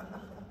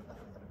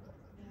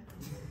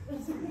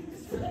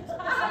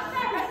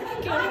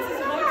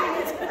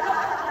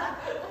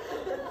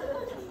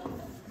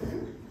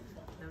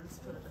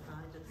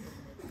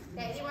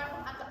 Okay, anyone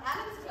from Uncle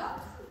Alan's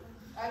class?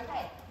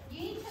 Okay, you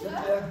need to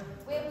look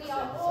where we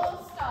are all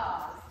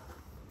stars.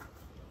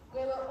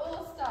 Where we're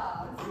all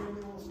stars.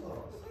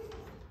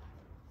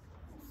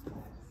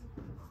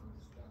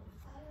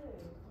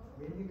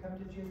 When you come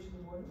to church in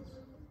the mornings,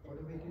 what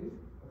do we do?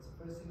 What's the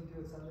first thing you do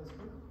at Sunday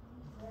school?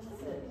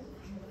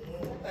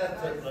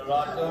 That's it,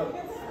 Loretta.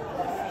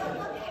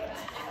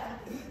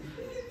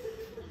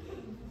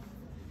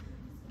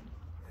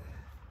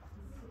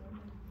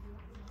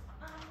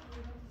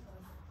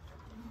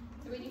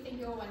 So where do you think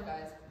your one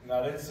goes? Now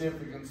let's see if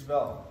we can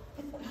spell.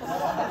 And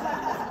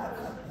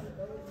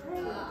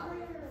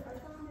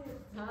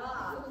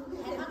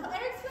Uncle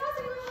Eric's class?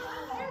 Anyone from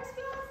Uncle Eric's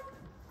class?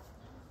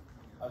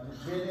 On the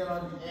beginning and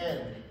on the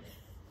end.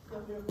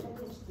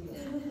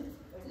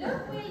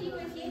 Look where you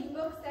would get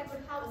books that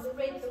would help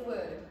spread the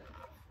word.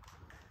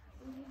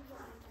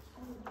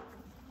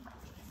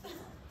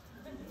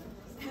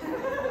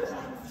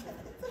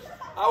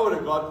 I would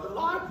have got the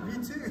light. Me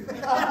too.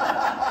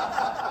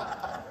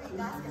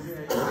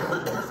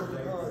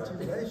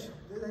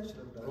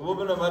 A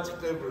woman of much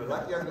clever.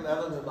 Lucky Uncle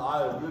Alan and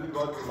I have really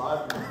got the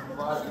light.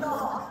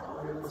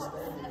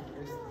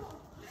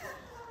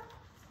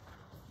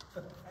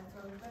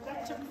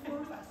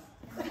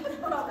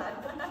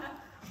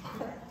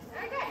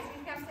 Okay, so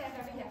you come stand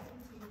over here.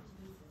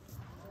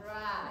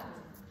 Right.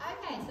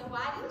 Okay, so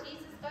why did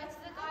Jesus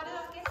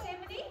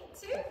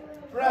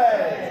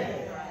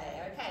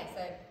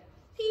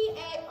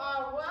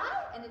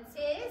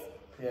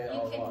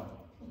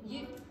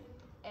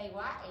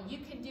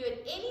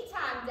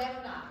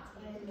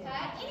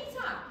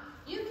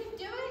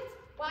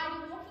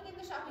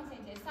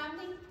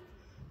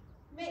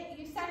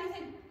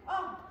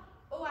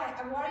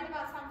are worried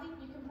about something,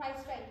 you can pray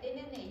straight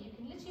then and there. You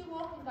can literally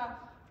walk and go,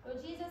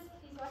 Lord Jesus,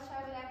 please watch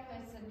over that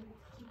person,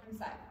 keep them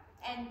safe.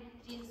 And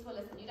Jesus will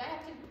listen. You don't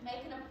have to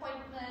make an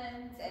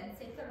appointment and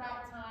set the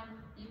right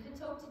time. You can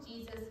talk to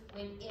Jesus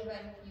whenever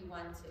you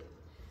want to.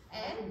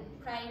 And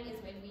praying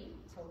is when we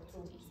talk to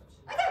Jesus.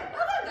 Okay,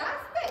 well done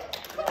guys.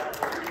 Good.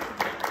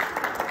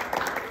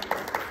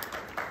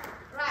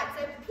 Right,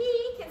 so P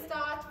can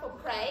start for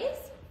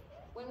praise.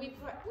 When we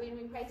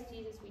pray to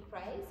Jesus, we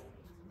praise.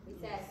 We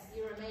say,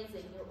 you're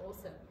amazing, you're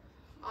awesome.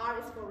 R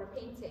is for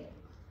repenting.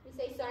 We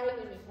say sorry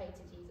when we pray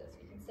to Jesus.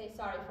 We can say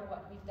sorry for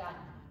what we've done.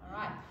 All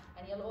right,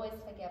 and He'll always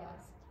forgive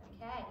us.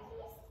 Okay.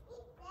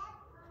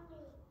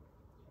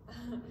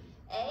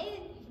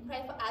 A, you can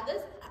pray for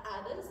others.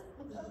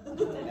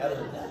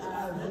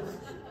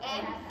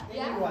 And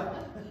yeah. And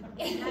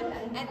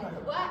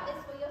what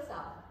is for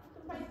yourself? You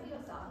can pray for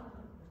yourself.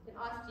 You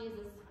can ask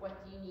Jesus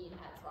what you need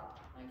as well.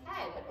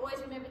 Okay, but always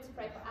remember to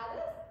pray for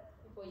others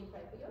before you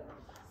pray for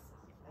yourself.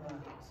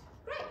 Okay,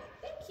 great.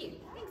 Thank you.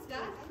 Thanks,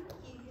 guys.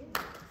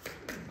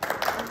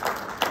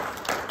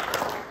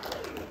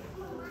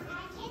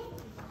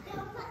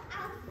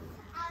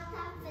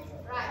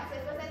 Right, so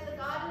it was at the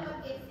Garden of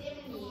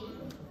Gethsemane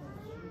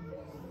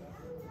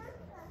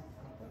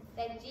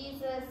that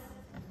Jesus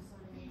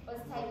was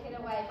taken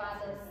away by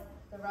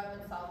the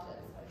Roman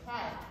soldiers.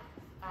 Okay.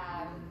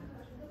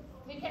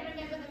 Who can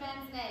remember the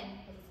man's name?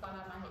 Because it's gone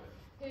on my head.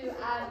 Who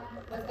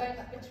was going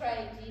to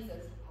betray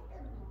Jesus?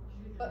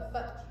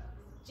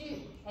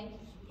 Jude. Thank you.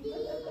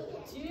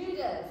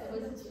 Judas. It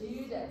was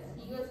Judas.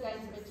 He was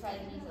going to betray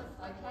Jesus.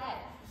 Okay.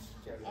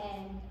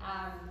 And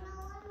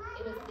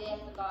it was there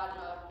at the Garden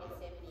of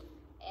Gethsemane.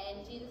 And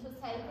Jesus was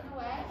taken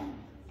away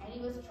and he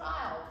was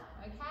trialed.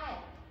 Okay.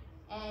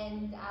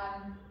 And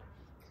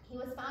he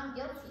was found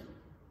guilty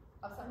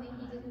of something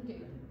he didn't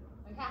do.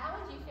 Okay. How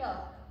would you feel?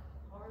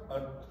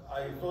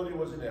 I thought he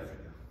was in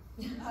Africa.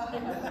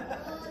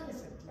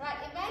 Right,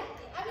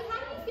 how do you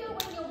feel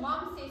when your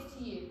mom says to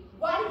you,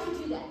 why did you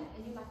do that?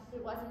 And you're like,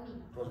 it wasn't me.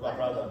 It was my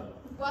brother.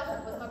 It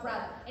was my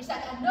brother. And she's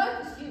like, I know it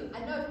was you,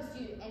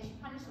 and she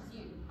punishes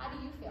you. How do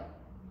you feel?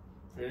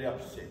 Very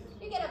upset.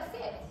 You get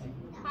upset.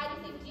 How do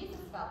you think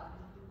Jesus felt?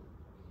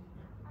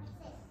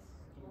 Upset.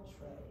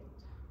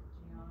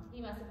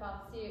 He must have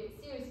felt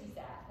seriously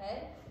sad,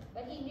 okay?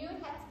 But he knew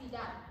it had to be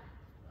done.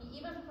 He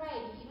even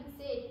prayed, he even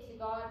said to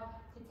God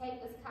to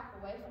take this cup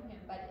away from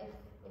him, but if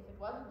it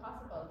wasn't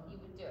possible, he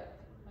would do it.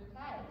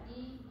 Okay?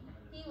 He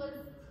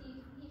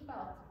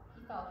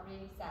felt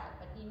really sad,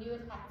 but he knew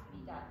it had to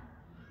be done.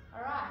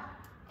 Alright.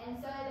 And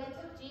so they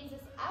took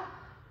Jesus up,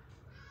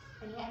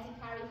 and he had to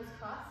carry his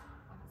cross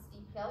up a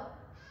steep hill.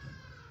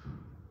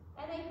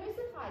 And they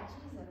crucified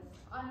Jesus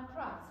on a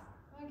cross.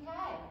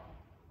 Okay.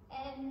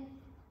 And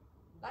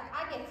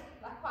I get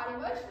quite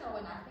emotional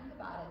when I think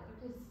about it,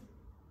 because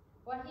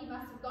what he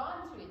must have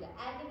gone through, the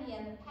agony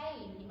and the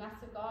pain he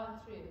must have gone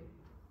through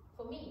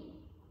for me.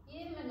 He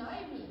didn't even know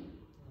me.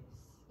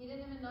 He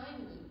didn't even know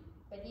me.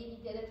 But yet he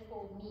did it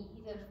for me.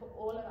 He did it for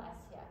all of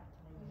us here.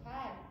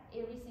 Okay?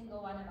 Every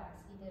single one of us.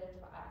 He did it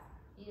for us.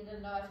 He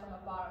didn't know it from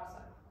afar or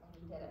so. And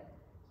he did it.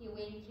 He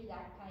went through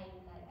that pain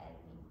and that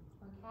agony.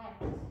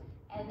 Okay?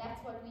 And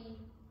that's what we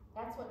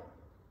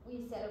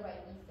celebrate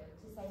Easter.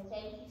 To say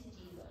thank you to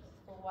Jesus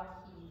for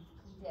what he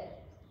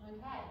did.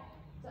 Okay?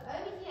 So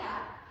over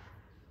here,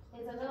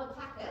 there's a little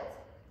packet.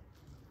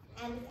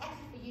 And it's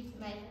actually for you to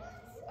make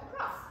a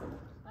cross.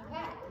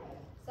 Okay,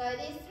 so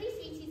there's 3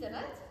 sweeties in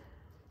it,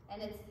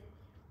 and it's,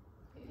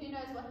 who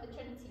knows what the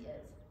Trinity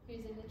is?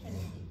 Who's in the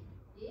Trinity?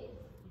 Yeah?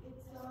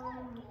 It's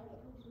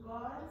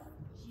God,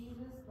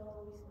 Jesus, the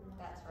Holy Spirit.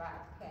 That's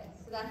right, okay.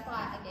 So that's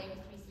why I gave it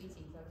 3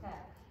 sweeties, okay.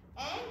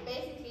 And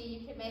basically you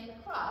can make a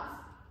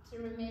cross to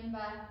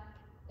remember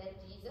that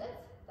Jesus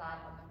died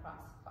on the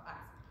cross for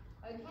us.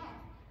 Okay.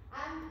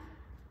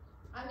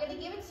 I'm going to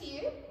give it to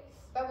you,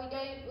 but we'll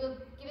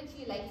give it to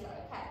you later,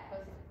 okay?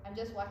 Because I'm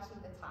just watching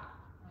the time.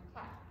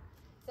 Okay.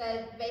 So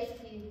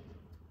basically,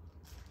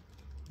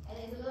 and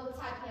there's a little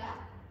tag here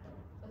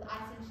with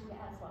icing sugar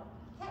as well.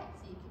 Okay,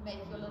 so you can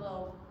make your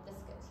little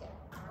biscuits here.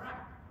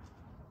 Alright.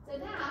 So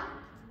now,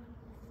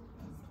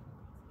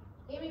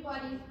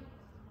 everybody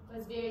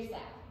was very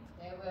sad.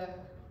 They were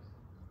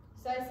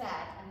so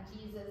sad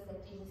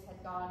that Jesus had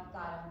died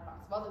on the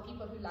cross. Well, the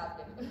people who loved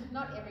him,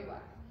 not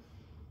everyone.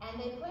 And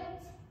they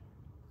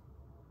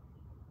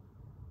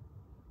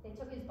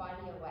took his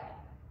body away.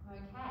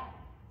 Okay.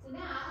 So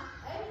now,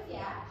 over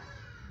here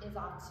is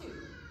our 2.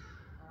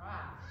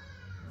 Alright.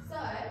 So,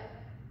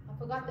 I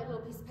forgot that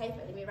little piece of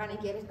paper. Let me run and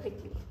get it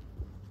quickly.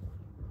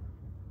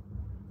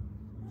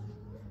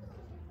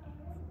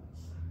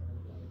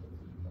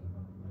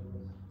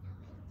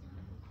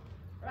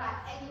 Right,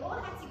 and you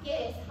all have to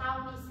guess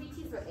how many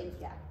sweeties were in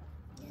here.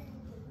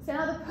 So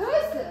now the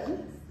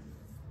person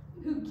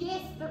who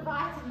guessed the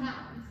right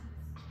amount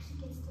actually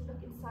gets to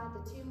look inside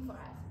the tomb for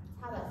us.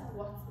 Tell us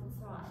what's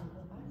inside.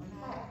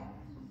 Okay.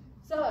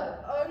 So,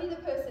 only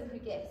the person who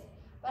guessed.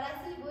 But I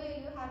see where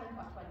you haven't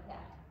got one here.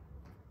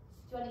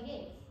 Do you want to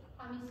guess?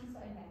 How many sweets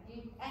are in there?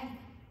 And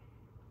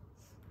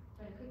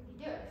I'm going to quickly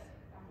do it.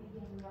 think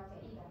you haven't got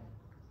that either.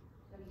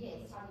 So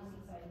yes, how do you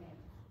see so amen?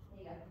 There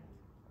you go.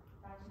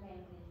 Write your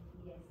name and then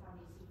yes, how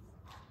do you see so?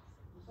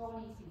 How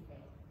many suits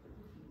there?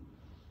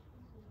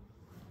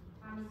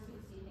 How many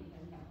suits do you think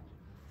they have?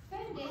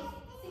 First guess,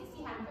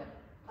 600.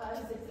 Oh,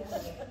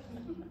 600.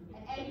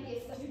 And Annie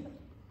guessed 2.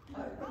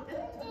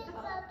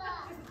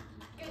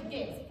 Good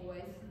guess,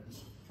 boys.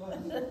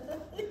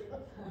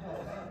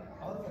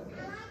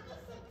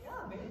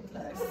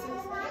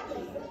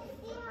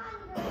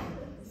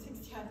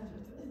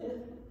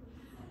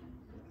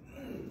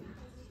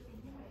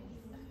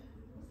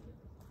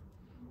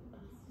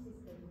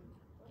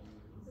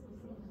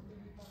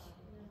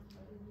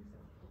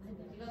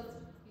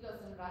 You got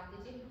some right,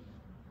 did you?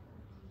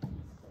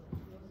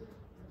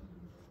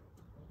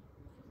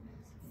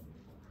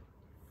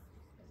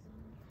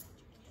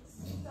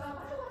 So I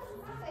wonder what's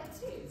inside that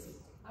too.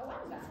 I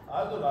wonder. I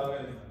thought I was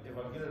going to, if I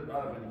get it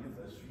right, I'm going to get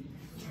that sweet.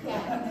 Yeah.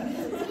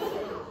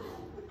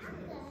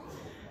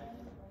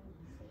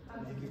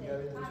 You can go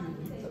into 2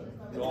 liters.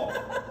 Yeah.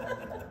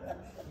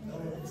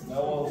 No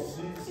one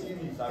see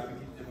me, so I can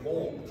eat them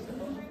all.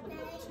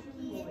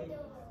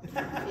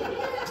 There's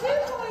 2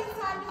 more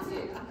inside the 2.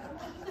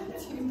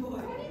 2 more.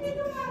 What do you think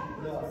about?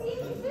 What's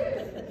eating 2?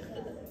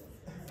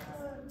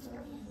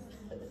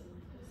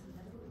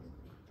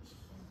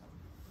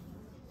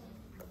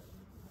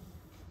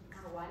 I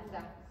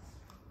wonder.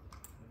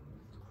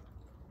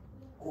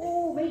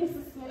 Oh, maybe it's a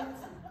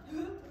skeleton.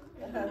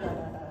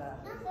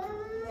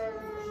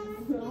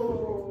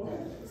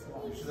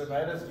 You should have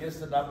made us guess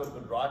the number,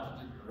 but write it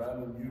in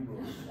random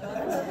numerals.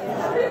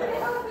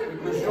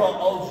 Because you're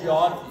old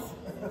Gianti.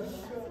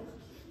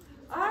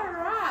 All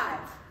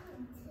right.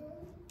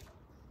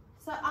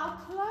 So our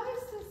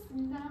closest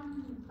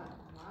number,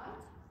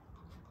 right,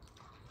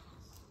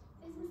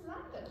 is Miss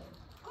London.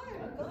 Oh my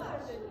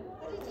gosh.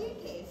 What did you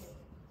guess?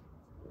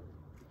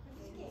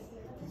 What did you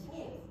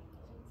guess?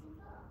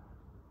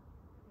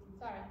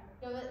 Sorry.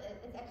 No,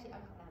 it's actually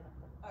Uncle Anna.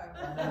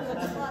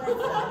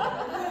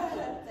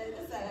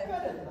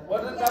 What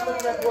did number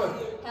did that put?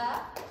 Huh?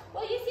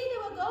 Well, you see,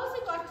 there were girls who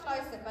got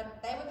closer, but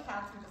they were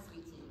counting the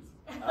sweeties.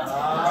 So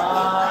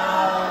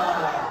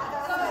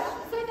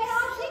they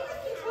are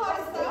technically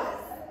closer,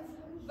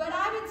 but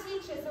I'm a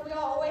teacher, so we are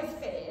always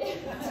fair.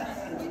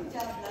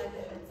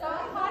 So I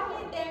can't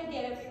let them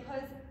get it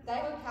because they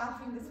were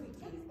counting the sweeties.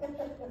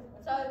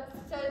 So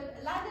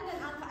London and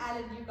Uncle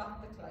Alan, you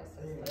got the closest.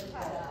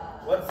 Okay.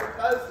 What's the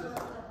closest?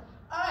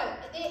 Oh,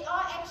 there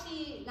are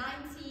actually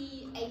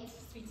 98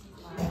 sweeties.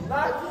 98?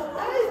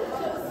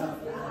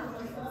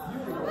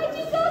 Wait,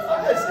 you guys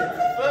I said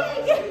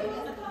 50.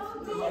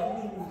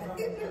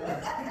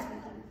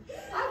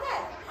 Okay,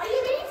 are you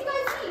ready to go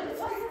see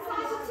what's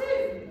inside the 2?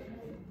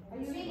 Are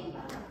you ready?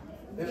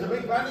 There's a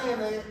big bunny in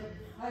there.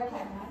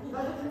 Okay.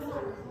 What's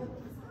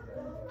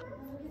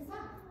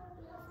inside?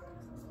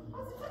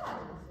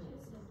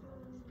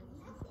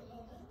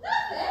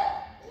 Nothing?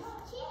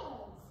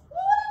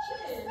 What did you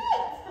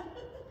expect?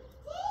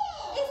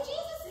 Is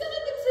Jesus still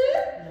in the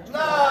 2?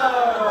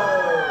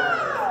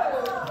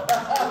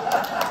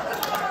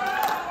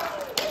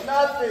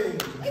 Nothing.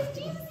 Is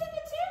Jesus in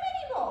the 2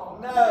 anymore?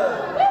 No.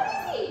 Where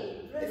is he?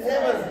 In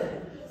heaven.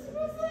 He's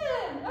risen.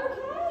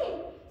 Okay.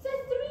 So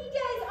 3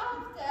 days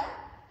after,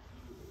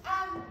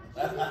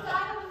 Jesus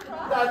died on the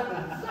cross.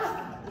 Nothing.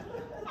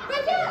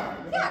 But yeah,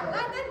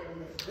 London.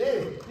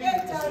 There.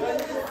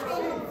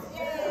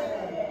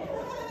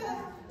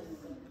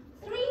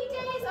 3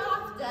 days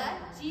after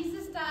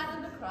Jesus died on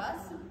the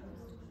cross,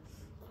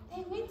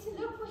 they went to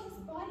look for his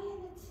body in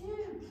the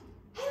tomb.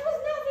 And there was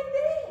nothing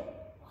there.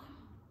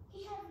 He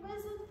had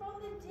risen from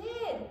the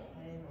dead.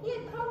 He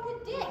had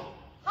conquered death.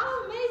 How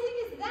amazing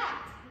is that?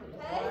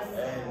 Okay?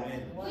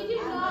 Amen. We do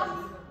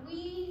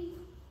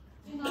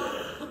not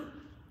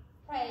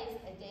praise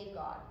a dead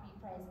God. We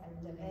praise a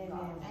living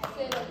God.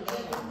 We serve a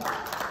living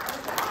God.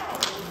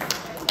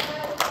 Okay.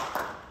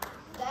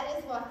 So that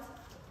is what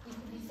we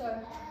can be so.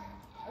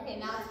 Okay,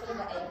 now it's full of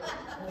the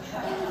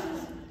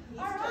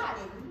Alright.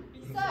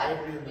 So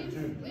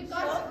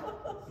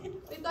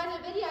we've got a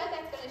video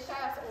that's going to show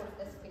us all of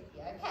this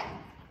quickly, okay?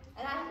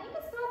 And I think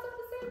it starts off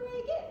the same way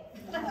again.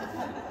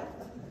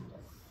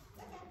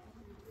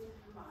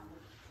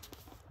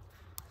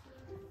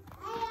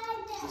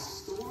 The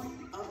story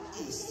of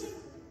Easter,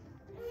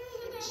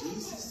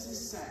 Jesus'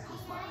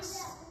 sacrifice.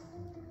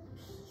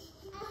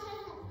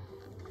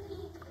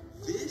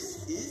 This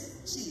is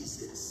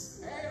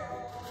Jesus,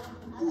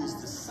 who is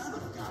the Son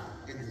of God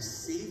and the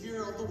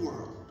Savior of the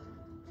world.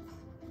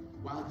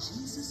 While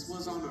Jesus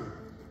was on earth,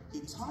 he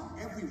taught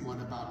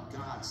everyone about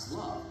God's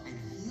love and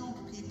healed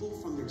people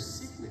from their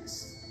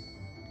sickness.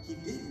 He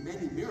did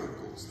many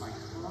miracles like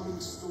calming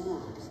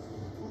storms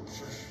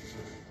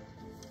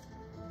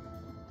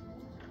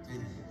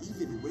and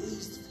even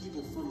raised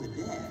people from the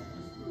dead.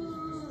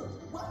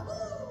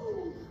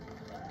 Woo-hoo!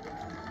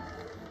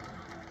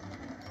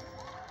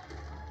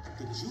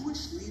 The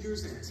Jewish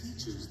leaders and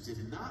teachers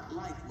did not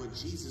like what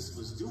Jesus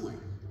was doing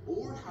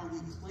or how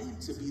he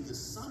claimed to be the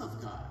Son of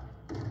God.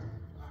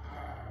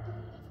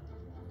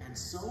 And And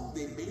so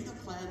they made a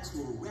plan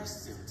to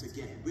arrest him, to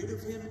get rid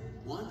of him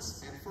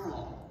once and for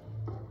all.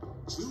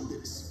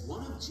 Judas,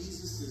 one of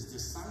Jesus'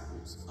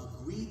 disciples,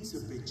 agreed to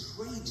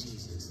betray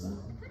Jesus and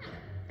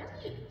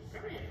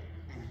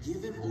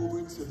give him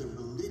over to the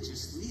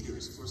religious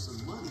leaders for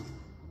some money.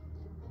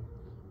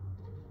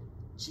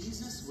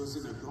 Jesus was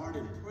in a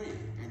garden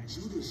praying, and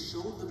Judas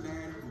showed the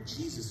man who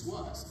Jesus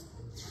was.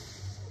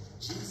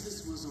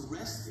 Jesus was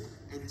arrested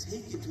and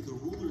taken to the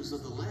rulers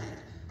of the land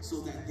so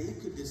that they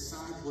could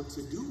decide what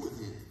to do with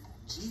him.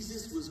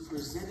 Jesus was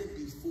presented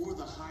before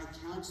the high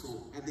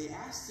council, and they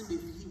asked him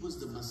if he was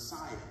the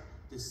Messiah,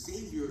 the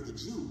Savior of the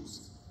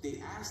Jews. They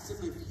asked him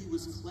if he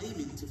was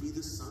claiming to be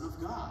the Son of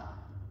God.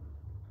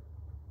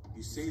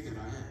 You say that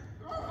I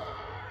am.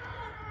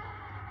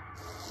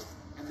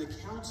 And the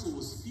council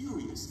was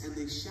furious, and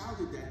they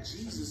shouted that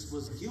Jesus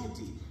was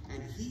guilty,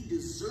 and he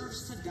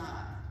deserves to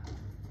die.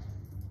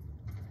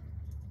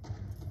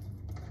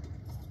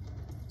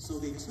 So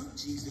they took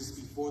Jesus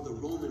before the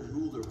Roman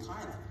ruler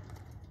Pilate,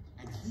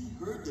 and he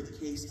heard the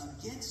case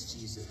against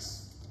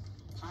Jesus.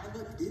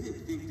 Pilate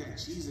didn't think that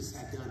Jesus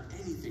had done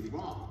anything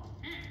wrong.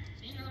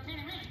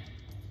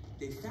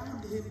 They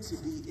found him to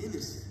be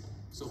innocent,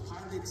 so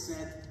Pilate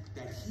said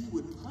that he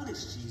would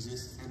punish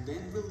Jesus and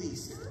then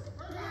release him.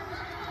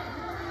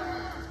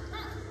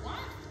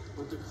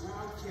 But the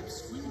crowd kept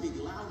screaming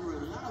louder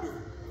and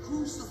louder,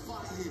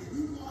 "Crucify him,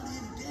 we want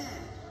him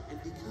dead."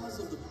 And because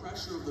of the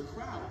pressure of the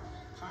crowd,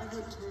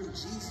 Pilate turned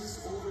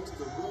Jesus over to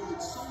the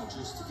Roman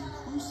soldiers to be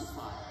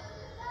crucified.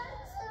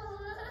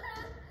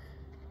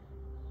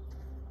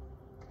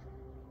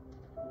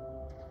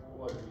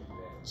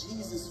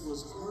 Jesus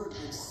was hurt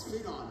and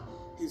spit on.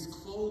 His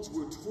clothes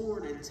were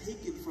torn and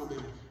taken from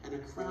him, and a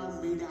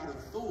crown made out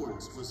of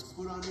thorns was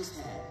put on his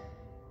head.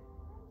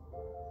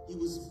 He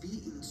was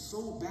beaten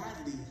so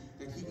badly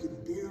that he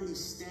could barely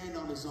stand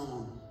on his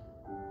own.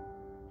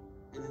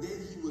 And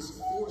then he was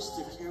forced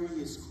to carry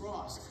his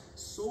cross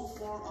so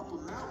far up a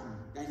mountain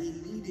that he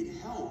needed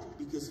help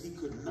because he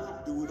could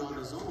not do it on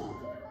his own.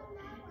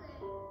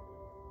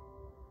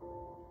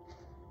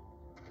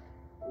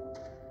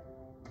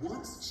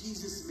 Once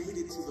Jesus made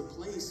it to the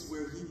place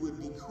where he would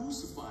be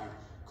crucified,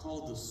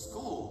 called the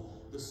skull,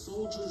 the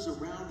soldiers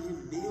around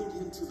him nailed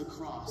him to the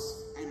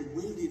cross and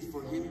waited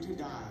for him to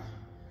die.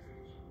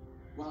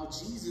 While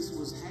Jesus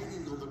was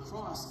hanging on the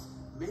cross,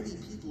 many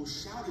people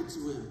shouted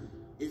to him,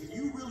 "If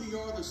you really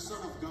are the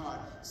Son of God,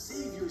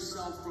 save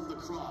yourself from the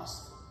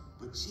cross."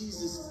 But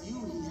Jesus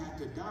knew he had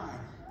to die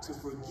to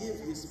forgive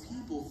his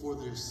people for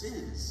their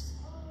sins.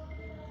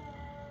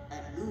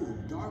 At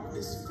noon,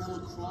 darkness fell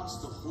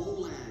across the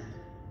whole land.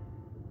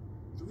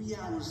 3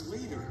 hours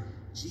later,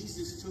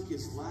 Jesus took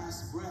his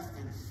last breath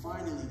and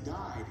finally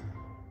died.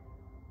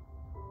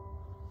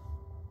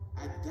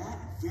 At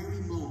that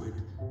very moment,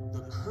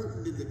 the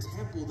curtain in the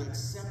temple that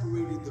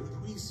separated the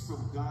priests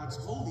from God's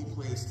holy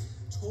place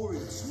tore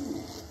in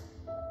two.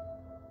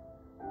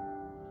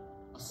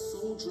 A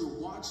soldier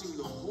watching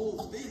the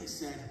whole thing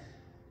said,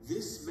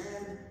 "This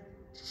man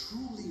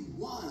truly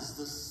was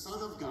the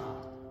Son of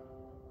God."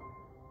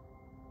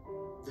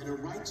 Then a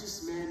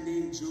righteous man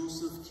named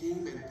Joseph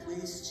came and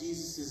placed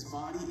Jesus'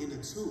 body in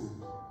a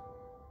tomb.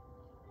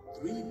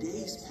 3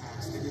 days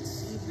passed, and it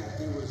seemed that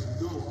there was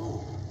no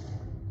hope.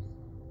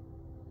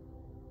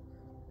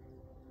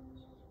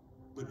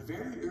 But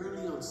very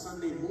early on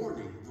Sunday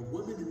morning, the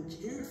woman who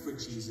cared for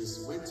Jesus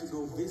went to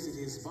go visit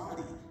his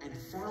body and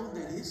found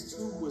that his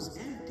tomb was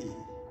empty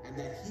and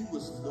that he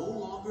was no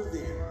longer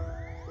there.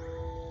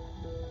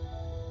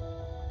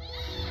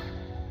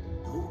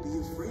 "Don't be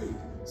afraid,"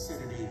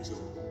 said an angel.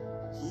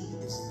 "He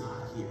is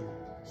not here.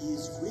 He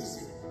is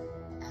risen."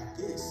 At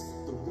this,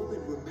 the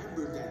woman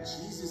remembered that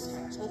Jesus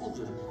had told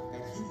them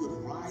that he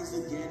would rise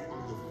again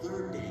on the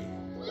 3rd day,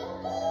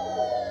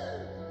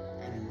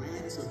 and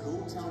ran to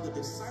go tell the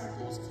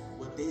disciples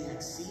what they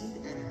had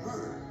seen and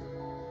heard.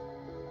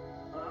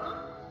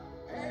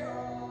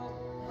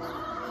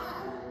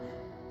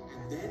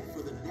 And then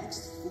for the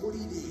next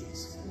 40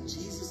 days,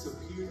 Jesus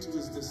appeared to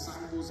his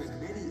disciples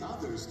and many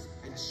others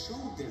and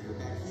showed them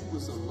that he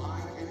was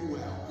alive and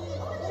well.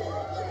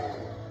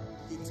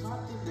 He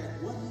taught them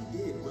that what he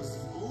did was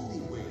the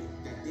only way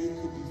that they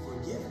could be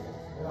forgiven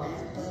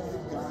and be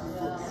with God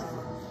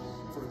forever.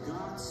 For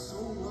God so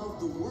loved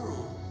the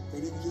world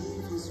that he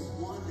gave his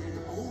one and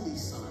only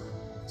Son,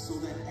 so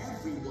that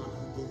everyone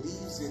who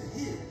believes in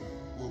him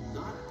will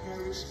not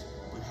perish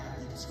but have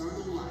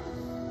eternal life.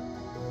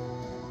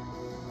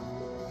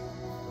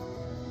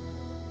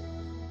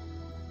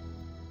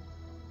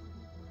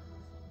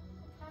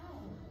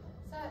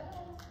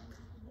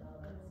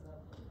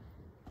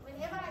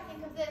 Whenever I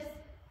think of this,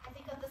 I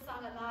think of the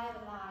song "Alive,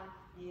 Alive."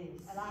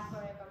 Yes. Alive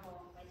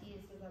forevermore. My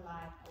Jesus is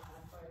alive,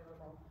 alive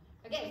forevermore.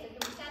 Okay, so can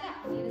we stand up?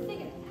 We're going to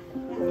sing it.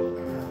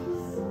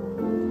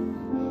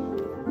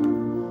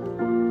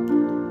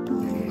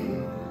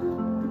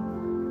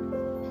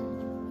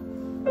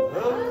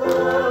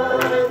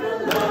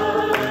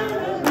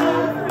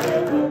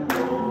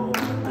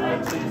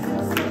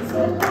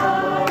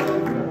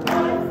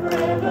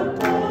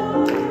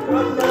 Alive,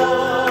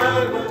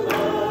 alive,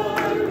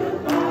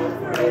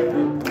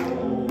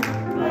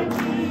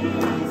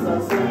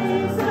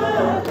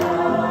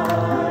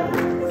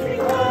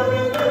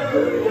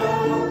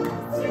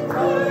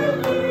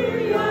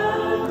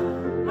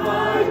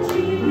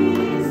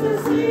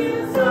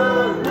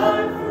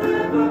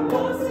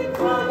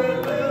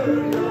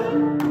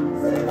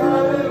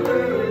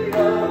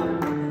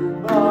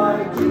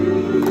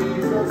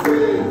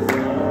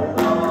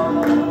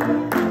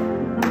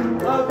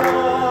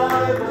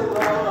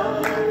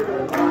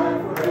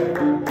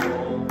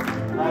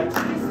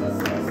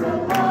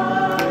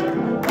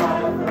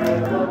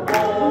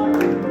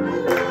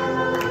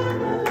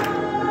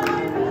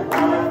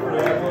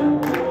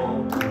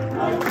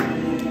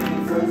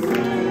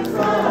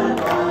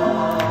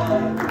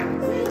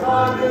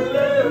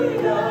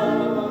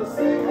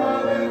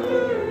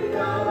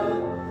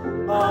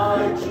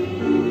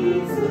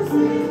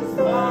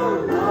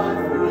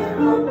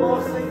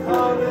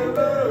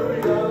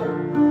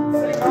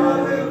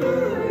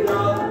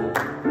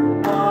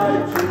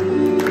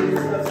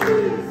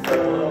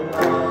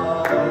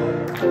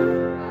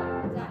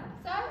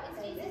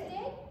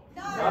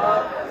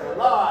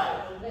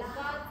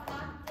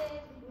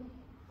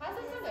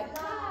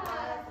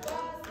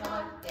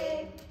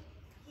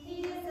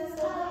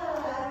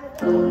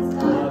 God's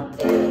not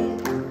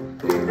dead.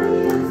 He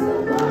is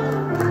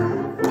alive.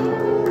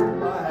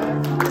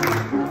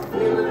 I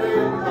feel it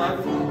in my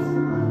hands.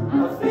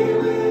 I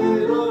feel it in my feet. I feel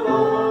it all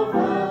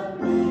over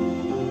me.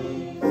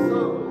 So,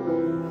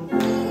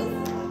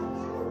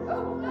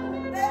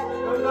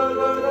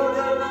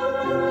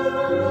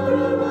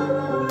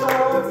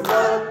 God's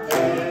not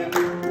dead.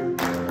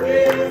 He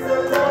is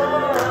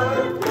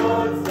alive.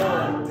 God's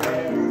not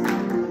dead.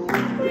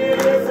 He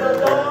is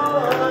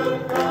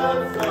alive.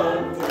 God's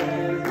not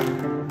dead.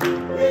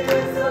 He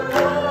is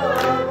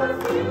alive. I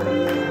feel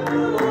it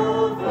all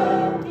over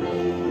me.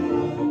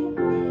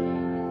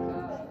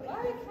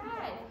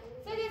 Okay.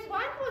 So there's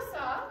one more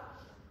song.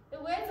 The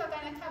words are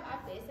going to come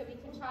up there so we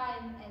can try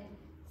and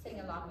sing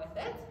along with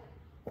it.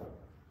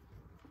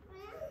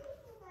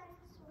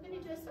 We're going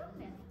to do a song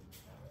now.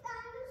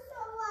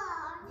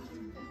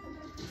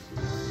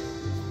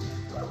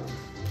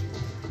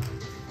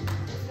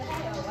 It's the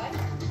hay, all right?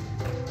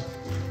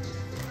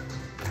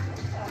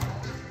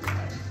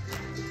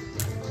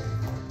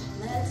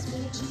 Let's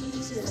meet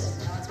Jesus,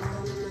 God's one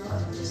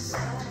on the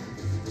side.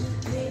 He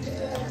gave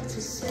birth to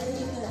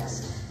save us,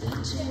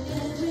 each and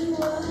every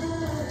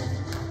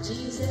one.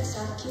 Jesus,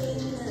 our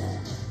King, the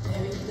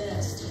very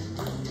best in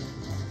me.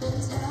 From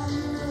town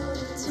road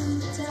to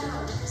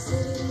town,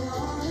 sitting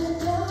on a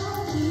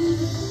donkey.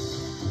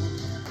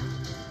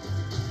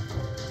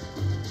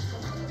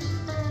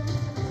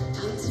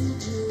 Into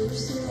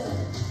Jerusalem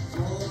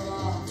for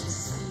all to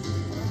see.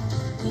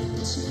 We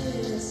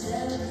cheered and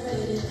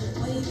celebrated,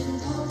 waving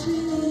palm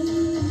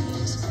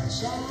trees,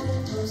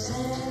 shouting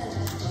Hosanna,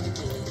 for the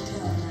King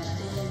come that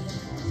day.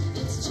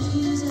 It's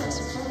Jesus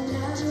from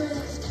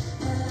Nazareth,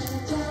 of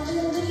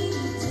Galilee.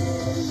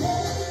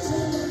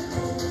 Amazing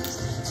things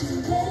to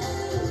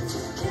make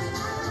to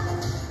God.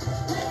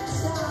 Let's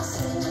all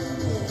sing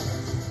it.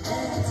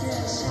 Let's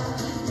all shout.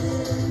 He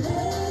did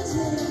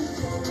amazing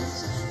things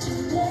to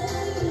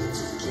make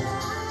to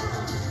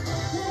God.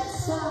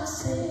 Let's all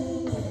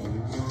sing it.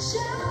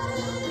 Shout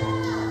it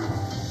out.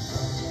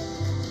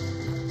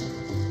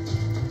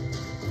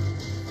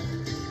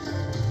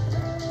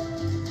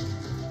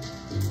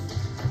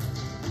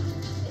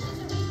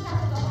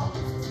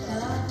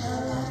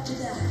 After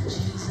that,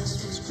 Jesus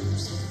was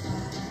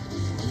crucified.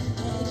 He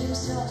gave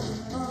himself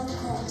on the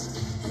cross,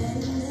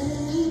 and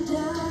then he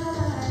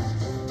died.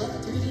 But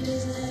 3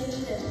 days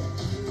later,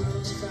 he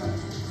rose from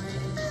the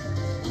grave.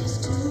 His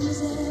tomb is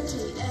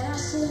empty, and our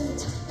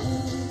sins he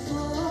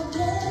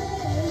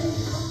forgave.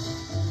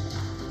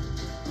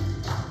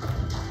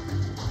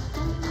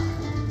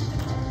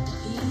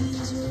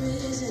 He's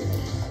risen,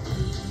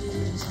 he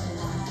is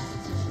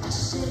alive. Our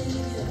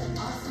Savior,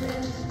 our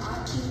friend, our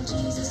King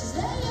Jesus is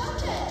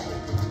okay.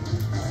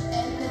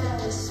 And now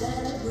we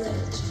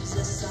celebrate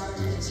Jesus, our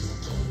risen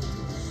King,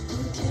 who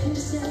came to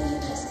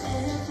save us,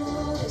 and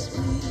for this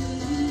we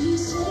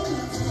sing.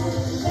 He did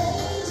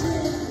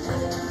amazing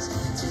things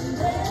to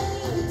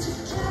make to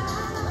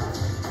God.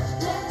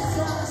 Let's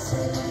all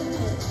sing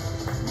it.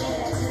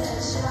 Let's all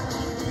shout.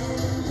 He did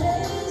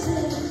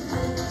amazing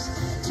things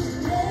to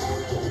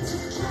make to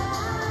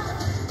God.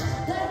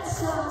 Let's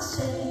all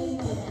sing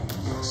it.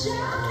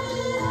 Shout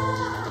it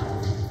out.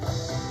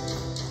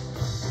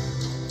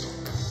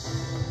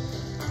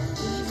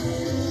 He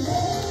did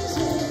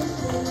amazing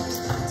things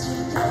to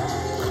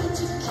make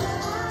to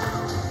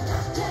God.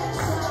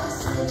 Let's all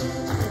sing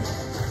it.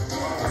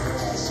 Let's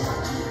all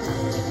shout. He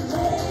did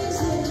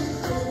amazing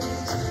things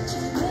to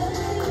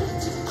make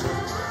to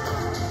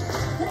God.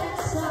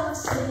 Let's all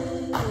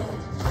sing it.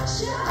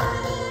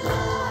 Shout it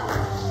out.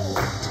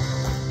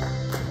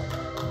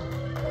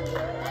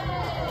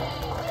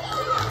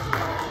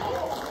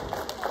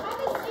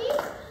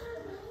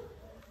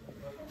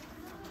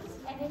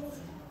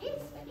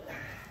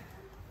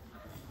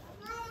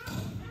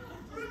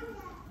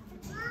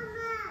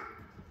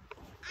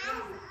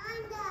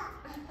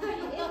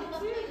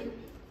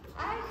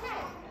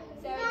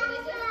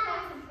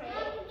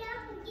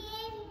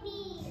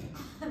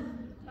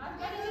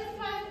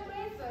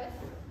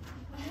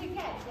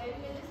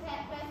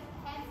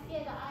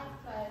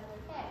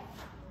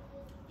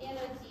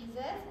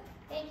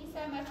 Thank you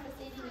so much for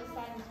sending your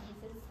Son,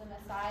 Jesus, the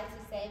Messiah, to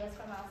save us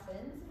from our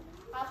sins.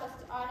 Help us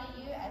to honor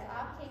you as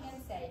our King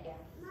and Savior.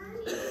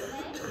 In Jesus'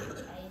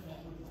 name,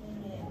 amen.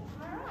 Amen.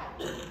 All right.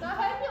 So I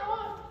hope you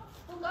all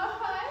will go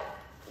home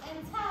and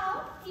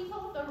tell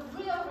people the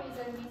real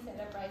reason we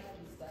celebrate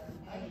Easter.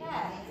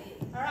 Okay?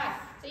 All right.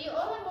 So you're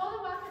all more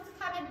than welcome to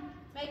come and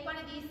make one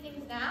of these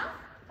things now.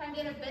 Come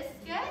get a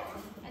biscuit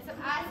and some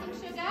icing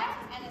sugar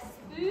and a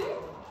spoon.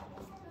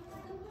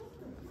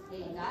 There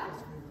you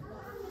go.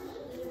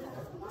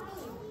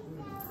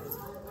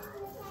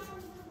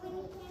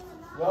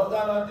 Well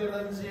done, Auntie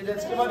Lindsay.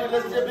 Let's give Auntie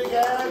Lindsay a big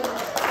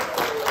hand.